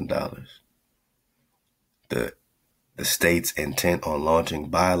 $100,000. The state's intent on launching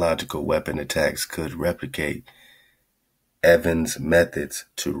biological weapon attacks could replicate Evans' methods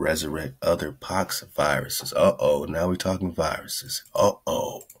to resurrect other pox viruses. Uh-oh, now we're talking viruses.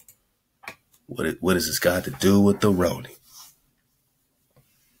 Uh-oh. What has this got to do with the Roni?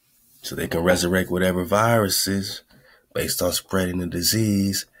 So they can resurrect whatever viruses based on spreading the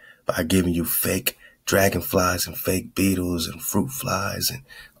disease by giving you fake dragonflies and fake beetles and fruit flies and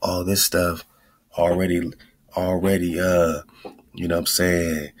all this stuff already, hijack,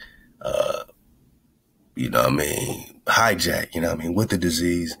 with the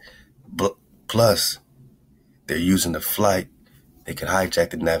disease. Plus, they're using the flight. They can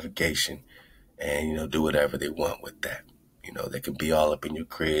hijack the navigation and, do whatever they want with that. They can be all up in your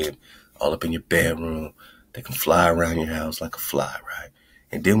crib, all up in your bedroom. They can fly around your house like a fly, right?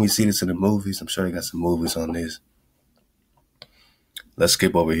 And then we see this in the movies. I'm sure they got some movies on this. Let's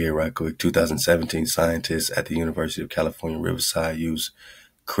skip over here right quick. 2017, scientists at the University of California, Riverside used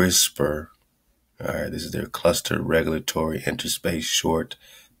CRISPR. All right, this is their cluster regulatory interspace short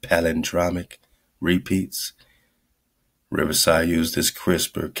palindromic repeats. Riverside used this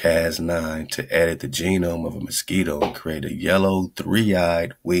CRISPR-Cas9 to edit the genome of a mosquito and create a yellow,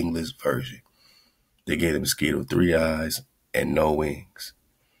 three-eyed, wingless version. They gave the mosquito 3 eyes and no wings.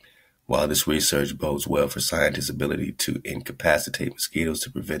 While this research bodes well for scientists' ability to incapacitate mosquitoes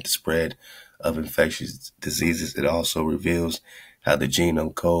to prevent the spread of infectious diseases, it also reveals how the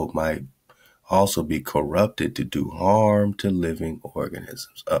genome code might also be corrupted to do harm to living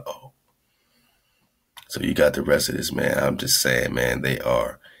organisms. Uh-oh. So you got the rest of this, man. I'm just saying, man, they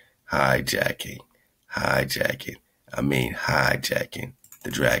are hijacking the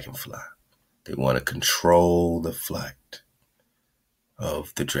dragonfly. They want to control the flight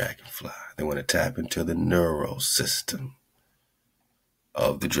of the dragonfly. They want to tap into the neural system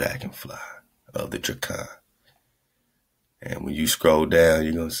of the dragonfly, of the dracon. And when you scroll down,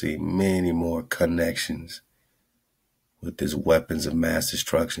 you're going to see many more connections with this weapons of mass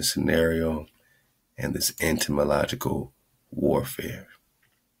destruction scenario and this entomological warfare.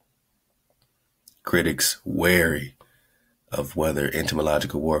 Critics wary of whether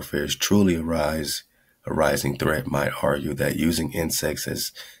entomological warfare is truly a rising threat might argue that using insects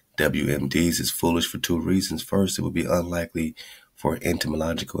as WMDs is foolish for two reasons. First, it would be unlikely for an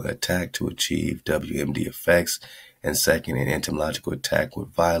entomological attack to achieve WMD effects. And second, an entomological attack would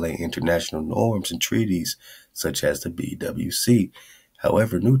violate international norms and treaties such as the BWC.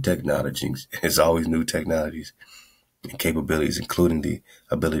 However, new technologies, there's always new technologies and capabilities, including the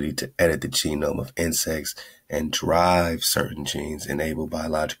ability to edit the genome of insects and drive certain genes, enable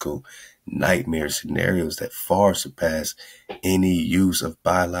biological nightmare scenarios that far surpass any use of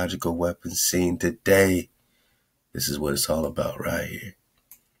biological weapons seen today. This is what it's all about right here.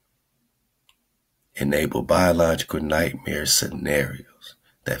 Enable biological nightmare scenarios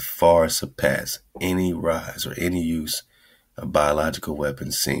that far surpass any rise or any use of biological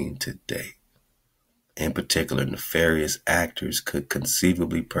weapons seen today. In particular, nefarious actors could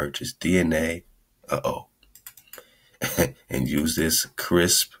conceivably purchase DNA, and use this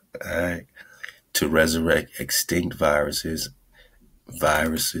CRISPR to resurrect extinct viruses,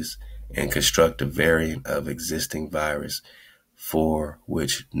 and construct a variant of existing virus for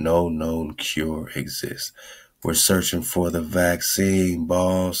which no known cure exists. We're searching for the vaccine,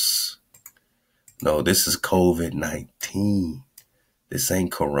 boss. No, this is COVID-19. This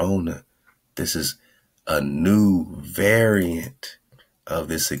ain't Corona. This is a new variant of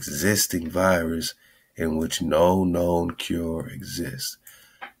this existing virus in which no known cure exists.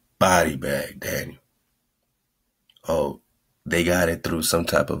 Body bag, Daniel. Oh, they got it through some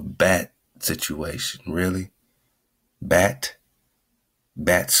type of bat situation. Really? Bat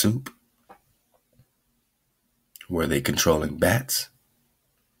soup? Were they controlling bats?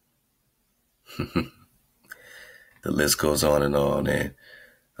 The list goes on, and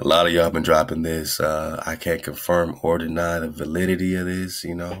a lot of y'all been dropping this. I can't confirm or deny the validity of this.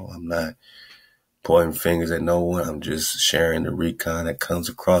 I'm not pointing fingers at no one. I'm just sharing the recon that comes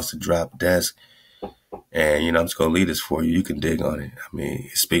across the drop desk. And, I'm just going to leave this for you. You can dig on it. I mean,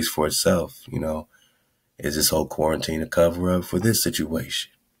 it speaks for itself. Is this whole quarantine a cover up for this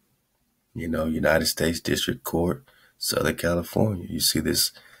situation? United States District Court, Southern California. You see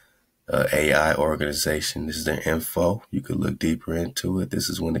this AI organization. This is their info. You could look deeper into it. This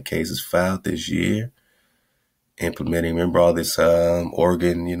is when the case is filed this year. Implementing, remember all this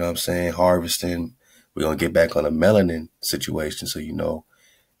organ, harvesting. We're going to get back on the melanin situation so you know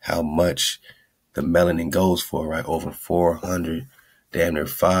how much the melanin goes for, right? Over 400, damn near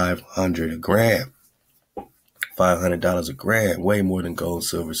 500 a gram. $500 a gram, way more than gold,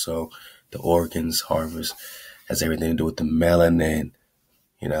 silver. So the organs harvest has everything to do with the melanin.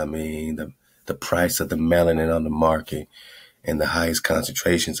 You know what I mean? The price of the melanin on the market and the highest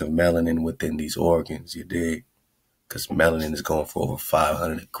concentrations of melanin within these organs, you dig? Because melanin is going for over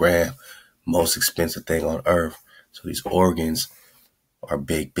 500 a gram, most expensive thing on earth. So these organs are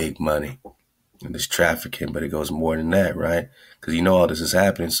big, big money. And there's trafficking, but it goes more than that, right? Because all this is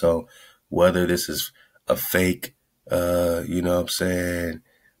happening. So whether this is a fake, brief,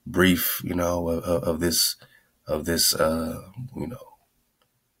 of this,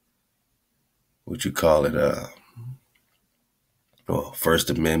 what you call it, First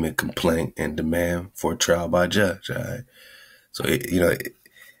Amendment complaint and demand for a trial by judge, all right? So,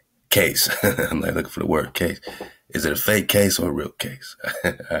 case, I'm not looking for the word case. Is it a fake case or a real case?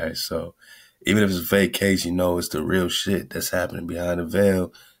 All right, so even if it's a fake case, it's the real shit that's happening behind the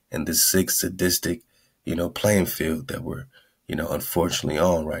veil and this sick, sadistic, playing field that we're, unfortunately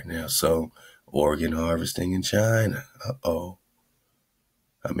on right now. So organ harvesting in China. Uh-oh.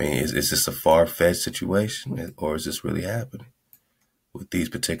 I mean, is this a far-fetched situation or is this really happening with these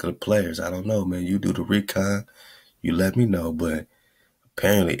particular players? I don't know, man. You do the recon, you let me know, but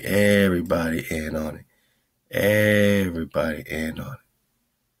apparently everybody in on it. Everybody in on it.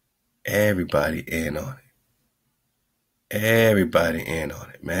 Everybody in on it. Everybody in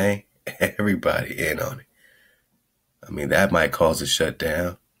on it, man. Everybody in on it. I mean, that might cause a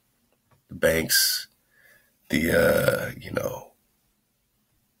shutdown. The banks, the,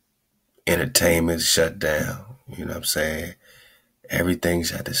 entertainment shut down. You know what I'm saying? Everything's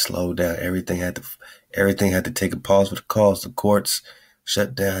had to slow down. Everything had to take a pause for the calls. The courts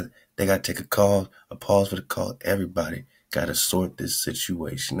shut down. They got to take a pause for the call. Everybody got to sort this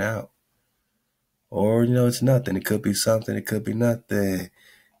situation out. Or, it's nothing. It could be something. It could be nothing.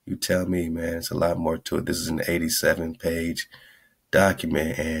 You tell me, man. It's a lot more to it. This is an 87-page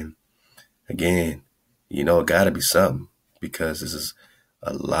document. And again, it got to be something because this is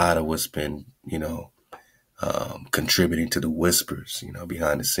a lot of what's been, contributing to the whispers,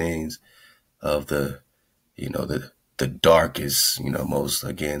 behind the scenes of the darkest, most,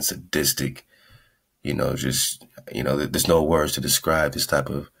 again, sadistic, there's no words to describe this type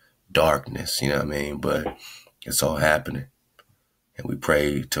of darkness, you know what I mean? But it's all happening. And we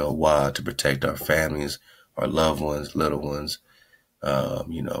pray to Allah to protect our families, our loved ones, little ones,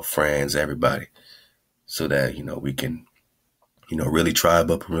 friends, everybody, so that, we can, really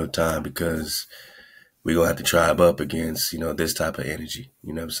tribe up in real time because we're going to have to tribe up against, this type of energy,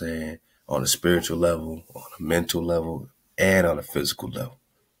 you know what I'm saying? On a spiritual level, on a mental level, and on a physical level.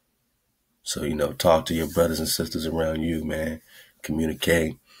 So, talk to your brothers and sisters around you, man.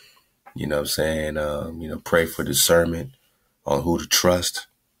 Communicate, you know what I'm saying? Pray for discernment on who to trust.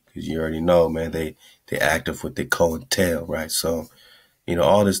 Because you already know, man, they active with their co and tail, right? So,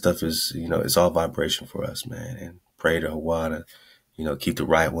 all this stuff is, it's all vibration for us, man. And pray to Thawada, keep the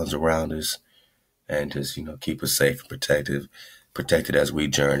right ones around us and just, keep us safe and protected as we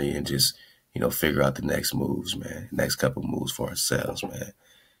journey and just, figure out the next moves, man. Next couple moves for ourselves, man.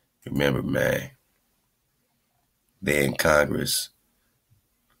 Remember, man, they're in Congress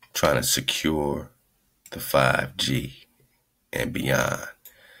trying to secure the 5G and beyond.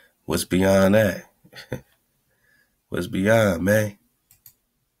 What's beyond that? What's beyond, man?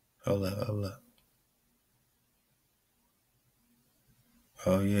 Hold up.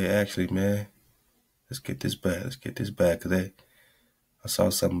 Oh, yeah, actually, man. Let's get this back. Cause I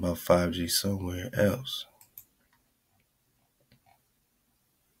saw something about 5G somewhere else.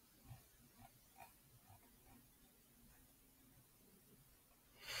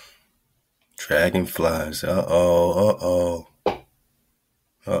 Dragonflies. Uh-oh.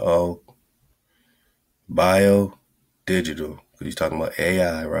 Bio digital But he's talking about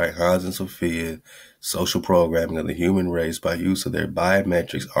AI, right? Hans and Sophia, social programming of the human race by use of their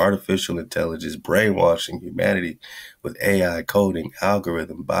biometrics, artificial intelligence, brainwashing humanity with AI coding,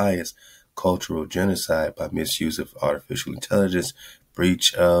 algorithm bias, cultural genocide by misuse of artificial intelligence,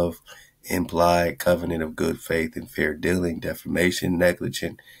 breach of implied covenant of good faith and fair dealing, defamation,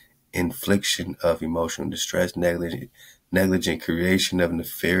 negligent infliction of emotional distress, negligent creation of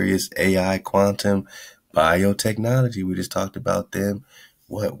nefarious AI, quantum, biotechnology. We just talked about them.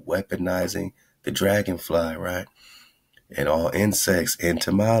 What? Weaponizing the dragonfly, right? And all insects,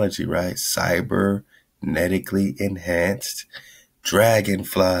 entomology, right? Cybernetically enhanced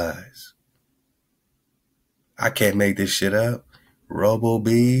dragonflies. I can't make this shit up. Robo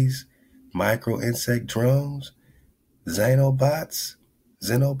bees, micro insect drones, Xenobots,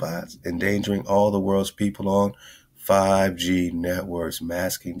 endangering all the world's people on 5G networks,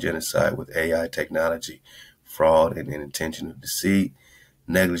 masking genocide with AI technology, fraud and intentional deceit,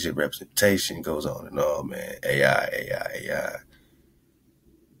 negligent representation, goes on and on, man. AI.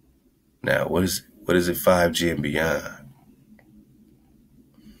 Now, what is it 5G and beyond?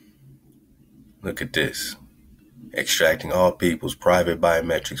 Look at this. Extracting all people's private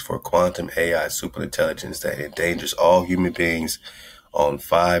biometrics for quantum AI superintelligence that endangers all human beings on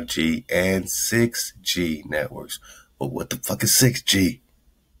 5G and 6G networks. But what the fuck is 6G?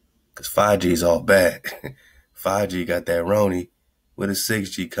 Because 5G is all bad. 5G got that Roni. What does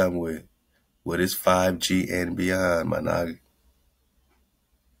 6G come with? What is 5G and beyond, my nigga?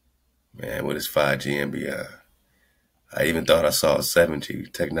 Man, what is 5G and beyond? I even thought I saw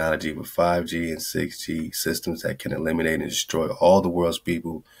 7G technology with 5G and 6G systems that can eliminate and destroy all the world's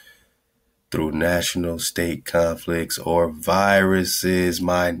people through national state conflicts or viruses,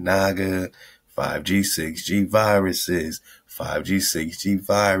 my naga. 5G, 6G viruses, 5G, 6G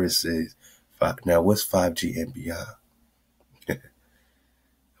viruses. Now, what's 5G and beyond?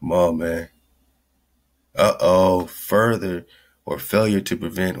 Come on, man. Further or failure to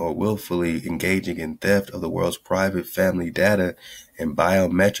prevent or willfully engaging in theft of the world's private family data and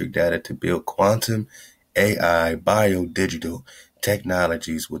biometric data to build quantum AI biodigital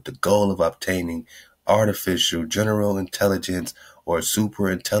technologies with the goal of obtaining artificial general intelligence or super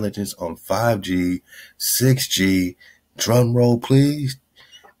intelligence on 5G, 6G, drum roll please,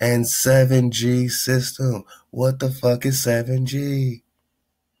 and 7G system. What the fuck is 7G?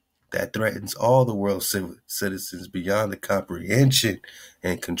 That threatens all the world's citizens beyond the comprehension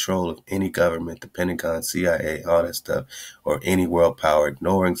and control of any government, the Pentagon, CIA, all that stuff, or any world power,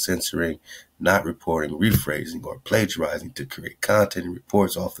 ignoring, censoring, not reporting, rephrasing, or plagiarizing to create content and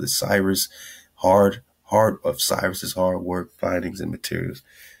reports off of the Cyrus's hard work, findings, and materials.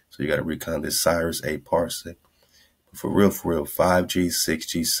 So you got to recon this Cyrus A. Parsec. For real, 5G,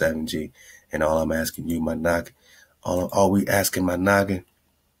 6G, 7G, and all I'm asking you, my noggin, all we asking my noggin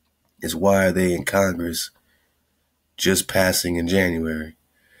is why are they in Congress just passing in January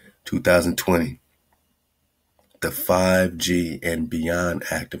 2020 the 5G and Beyond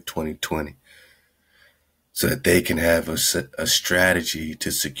Act of 2020 so that they can have a strategy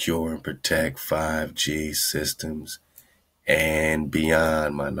to secure and protect 5G systems and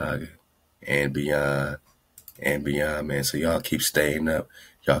beyond, my naga, and beyond, man. So y'all keep staying up,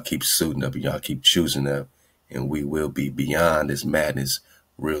 y'all keep suiting up, and y'all keep choosing up, and we will be beyond this madness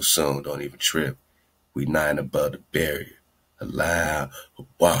real soon. Don't even trip. We 9 above the barrier. Allow.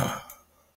 Wow.